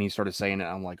love it when he started saying it.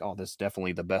 I'm like, oh, that's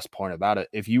definitely the best point about it.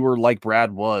 If you were like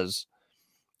Brad was,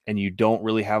 and you don't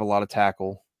really have a lot of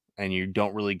tackle and you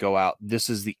don't really go out, this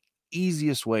is the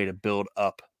easiest way to build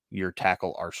up your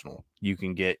tackle arsenal. You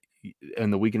can get in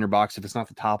the Weekender box. If it's not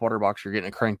the topwater box, you're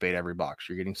getting a crankbait every box.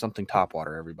 You're getting something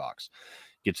topwater every box.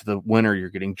 Get to the winter, you're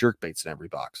getting jerkbaits in every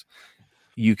box.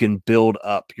 You can build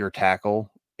up your tackle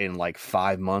in like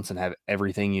 5 months and have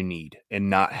everything you need and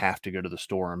not have to go to the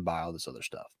store and buy all this other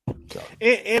stuff. So.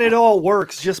 And it all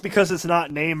works. Just because it's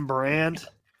not name brand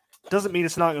doesn't mean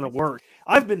it's not going to work.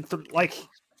 I've been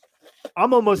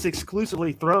I'm almost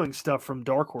exclusively throwing stuff from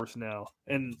Darkhorse now,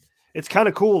 and it's kind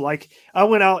of cool. Like I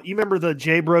went out. You remember the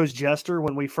J Bros Jester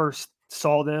when we first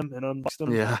saw them and unboxed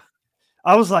them? Yeah.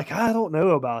 I was like, I don't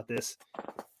know about this.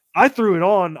 I threw it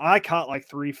on. I caught like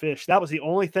 3 fish. That was the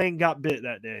only thing got bit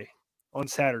that day on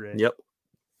Saturday. Yep.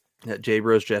 That J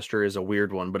Bros Jester is a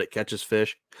weird one, but it catches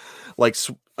fish. Like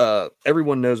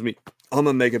everyone knows me. I'm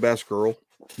a mega bass girl.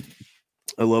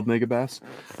 I love mega bass.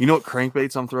 You know what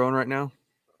crankbaits I'm throwing right now?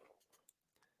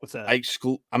 What's that?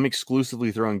 I'm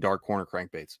exclusively throwing dark corner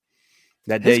crankbaits.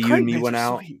 That day you and me went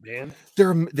out. Sweet, man.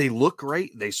 They look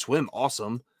great. They swim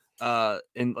awesome.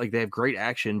 And like they have great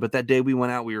action. But that day we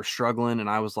went out, we were struggling, and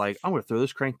I was like, I'm gonna throw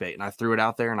this crankbait, and I threw it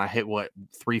out there, and I hit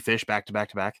 3 fish back to back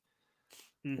to back.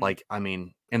 Mm-hmm. Like, I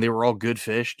mean, and they were all good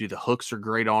fish. Dude, the hooks are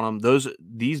great on them.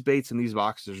 These baits in these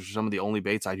boxes are some of the only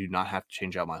baits I do not have to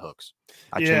change out my hooks.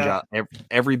 I change out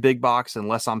every big box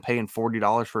unless I'm paying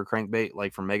 $40 for a crankbait,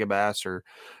 like from Mega Bass or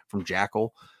from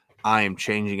Jackal. I am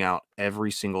changing out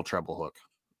every single treble hook.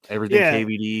 Everything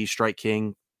KVD, Strike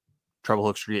King, treble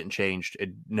hooks are getting changed.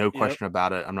 No question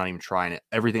about it. I'm not even trying it.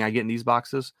 Everything I get in these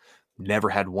boxes, never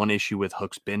had one issue with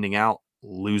hooks bending out,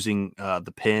 losing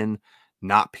the pin,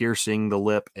 not piercing the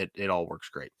lip. It all works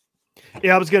great.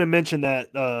 Yeah, I was going to mention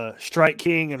that Strike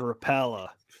King and Rapala.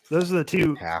 Those are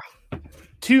the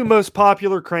two most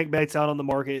popular crankbaits out on the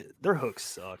market. Their hooks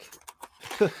suck.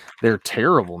 They're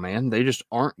terrible, man. They just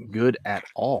aren't good at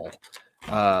all.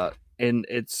 and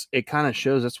it kind of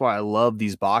shows. That's why I love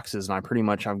these boxes, and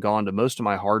I've gone to most of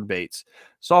my hard baits.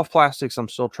 Soft plastics I'm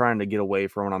still trying to get away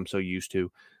from what I'm so used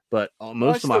to, but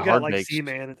most of my hard baits,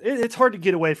 Z-Man. It's hard to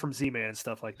get away from Z-Man and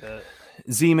stuff like that.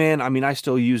 Z-Man, I mean, I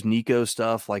still use Nico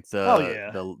stuff like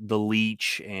Oh, the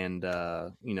leech, and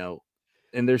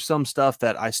and there's some stuff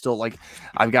that I still like.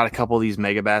 I've got a couple of these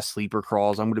Megabass sleeper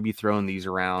crawls. I'm going to be throwing these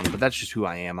around, but that's just who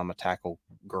I am. I'm a tackle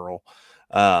girl.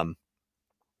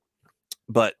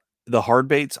 But the hard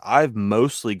baits, I've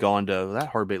mostly gone to, that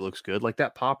hard bait looks good. Like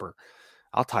that popper,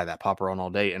 I'll tie that popper on all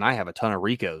day. And I have a ton of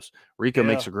Ricos. Rico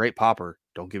makes a great popper.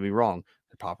 Don't get me wrong.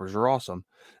 The poppers are awesome.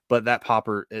 But that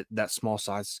popper, that small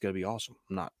size is going to be awesome.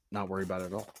 I'm not worried about it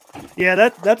at all. Yeah,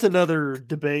 that's another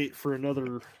debate for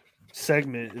another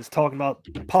segment, is talking about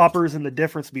poppers and the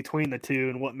difference between the two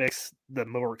and what makes the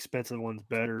more expensive ones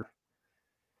better.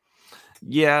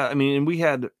 Yeah, I mean, and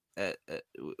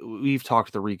we've talked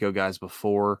to the Rico guys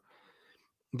before.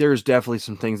 There's definitely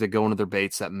some things that go into their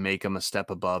baits that make them a step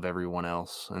above everyone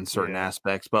else in certain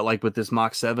aspects. But like with this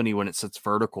Mach 70, when it sits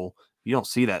vertical, you don't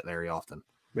see that very often.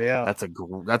 Yeah, that's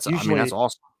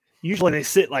awesome. Usually they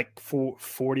sit like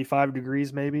 45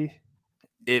 degrees, maybe.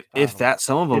 If that,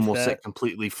 some of them will sit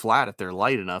completely flat. If they're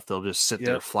light enough, they'll just sit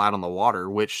there flat on the water,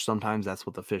 which sometimes that's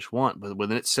what the fish want. But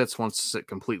when it wants to sit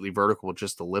completely vertical with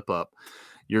just the lip up,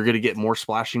 you're going to get more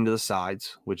splashing to the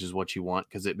sides, which is what you want,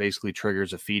 because it basically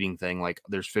triggers a feeding thing. Like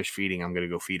there's fish feeding, I'm going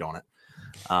to go feed on it.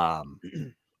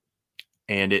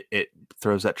 And it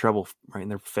throws that treble right in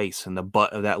their face, and the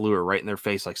butt of that lure right in their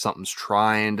face, like something's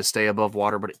trying to stay above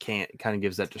water, but it can't. It kind of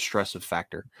gives that distressive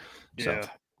factor. Yeah.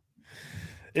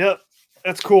 Yep.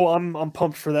 That's cool. I'm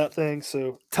pumped for that thing.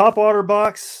 So top water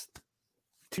box,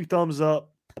 2 thumbs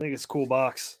up. I think it's a cool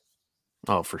box.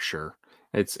 Oh, for sure.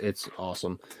 It's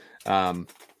awesome. Yeah,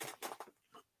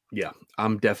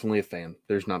 I'm definitely a fan.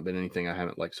 There's not been anything I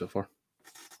haven't liked so far.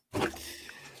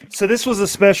 So this was a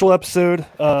special episode.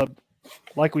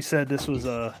 Like we said, this was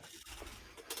the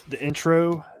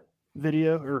intro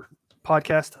video or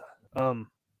podcast. In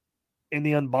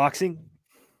the unboxing,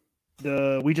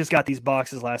 we just got these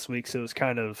boxes last week, so it was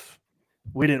kind of,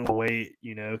 we didn't wait,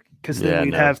 because then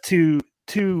we'd have two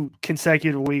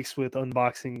consecutive weeks with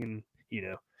unboxing, and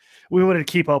we wanted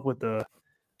to keep up with the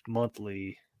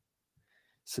monthly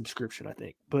subscription, I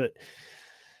think. But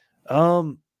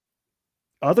other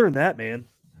than that, man,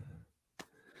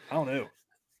 I don't know.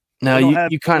 Now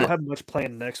you kind of don't have much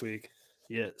planned next week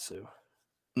yet, so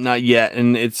not yet.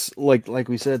 And it's like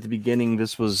we said at the beginning,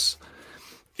 it was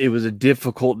a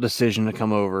difficult decision to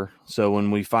come over. So when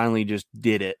we finally just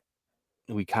did it,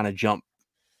 we kind of jumped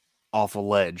off a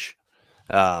ledge.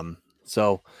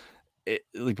 So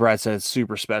like Brad said, it's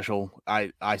super special.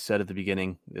 I said at the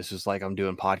beginning, this is like I'm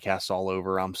doing podcasts all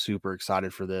over. I'm super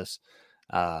excited for this.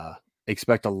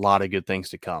 Expect a lot of good things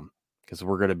to come, because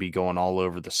we're going to be going all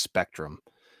over the spectrum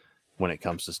when it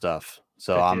comes to stuff.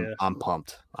 So I'm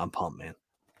pumped. I'm pumped, man.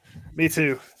 Me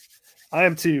too. I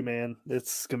am too, man.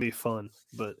 It's going to be fun.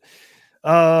 But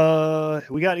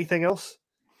we got anything else?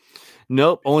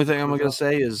 Nope. Only thing I'm going to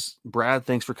say is, Brad,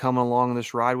 thanks for coming along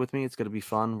this ride with me. It's going to be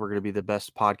fun. We're going to be the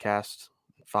best podcast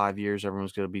in 5 years.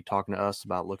 Everyone's going to be talking to us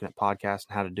about looking at podcasts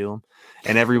and how to do them.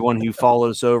 And everyone who followed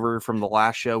us over from the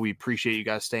last show, we appreciate you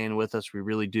guys staying with us. We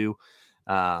really do.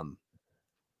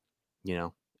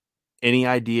 Any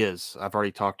ideas? I've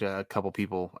already talked to a couple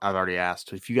people. I've already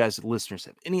asked if you guys, listeners,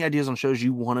 have any ideas on shows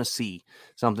you want to see,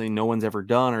 something no one's ever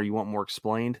done, or you want more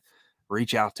explained,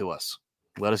 reach out to us.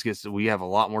 Let us we have a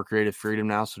lot more creative freedom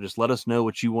now. So just let us know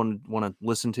what you want to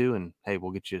listen to, and hey, we'll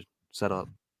get you set up.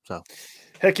 So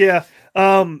heck yeah.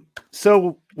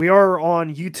 So we are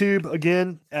on YouTube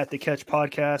again at the Catch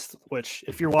Podcast, which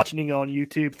if you're watching on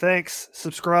YouTube, thanks.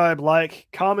 Subscribe, like,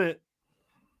 comment.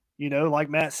 Like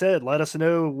Matt said, let us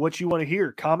know what you want to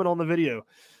hear. Comment on the video.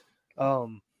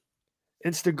 Instagram,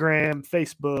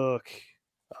 Facebook.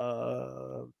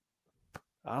 I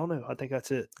don't know. I think that's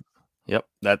it. Yep.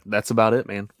 That's about it,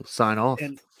 man. We'll sign off.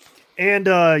 And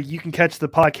you can catch the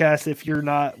podcast, if you're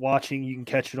not watching, you can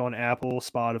catch it on Apple,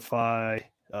 Spotify,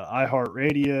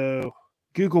 iHeartRadio,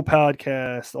 Google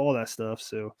Podcast, all that stuff.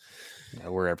 So yeah,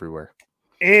 we're everywhere.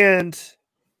 And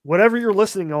whatever you're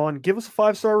listening on, give us a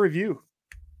 5-star review.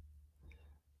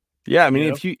 Yeah, I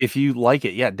mean, if you like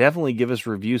it, yeah, definitely give us a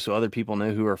review so other people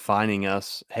know who are finding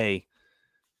us. Hey,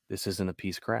 this isn't a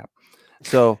piece of crap.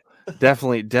 So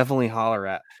definitely holler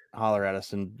at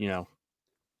us, and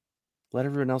let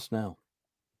everyone else know.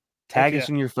 Tag us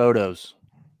in your photos,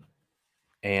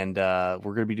 and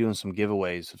we're gonna be doing some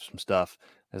giveaways of some stuff.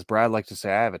 As Brad likes to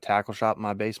say, I have a tackle shop in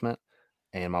my basement,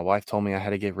 and my wife told me I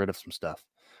had to get rid of some stuff.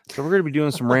 So we're going to be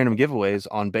doing some random giveaways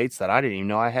on baits that I didn't even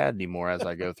know I had anymore as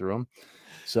I go through them.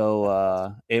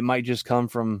 So it might just come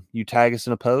from you tag us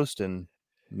in a post, and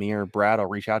me or Brad will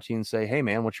reach out to you and say, hey,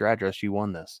 man, what's your address? You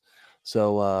won this.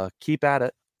 So keep at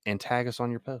it and tag us on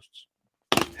your posts.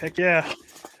 Heck yeah.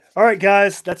 All right,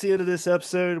 guys, that's the end of this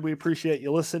episode. We appreciate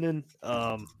you listening.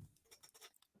 We'll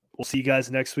see you guys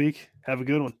next week. Have a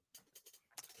good one.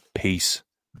 Peace.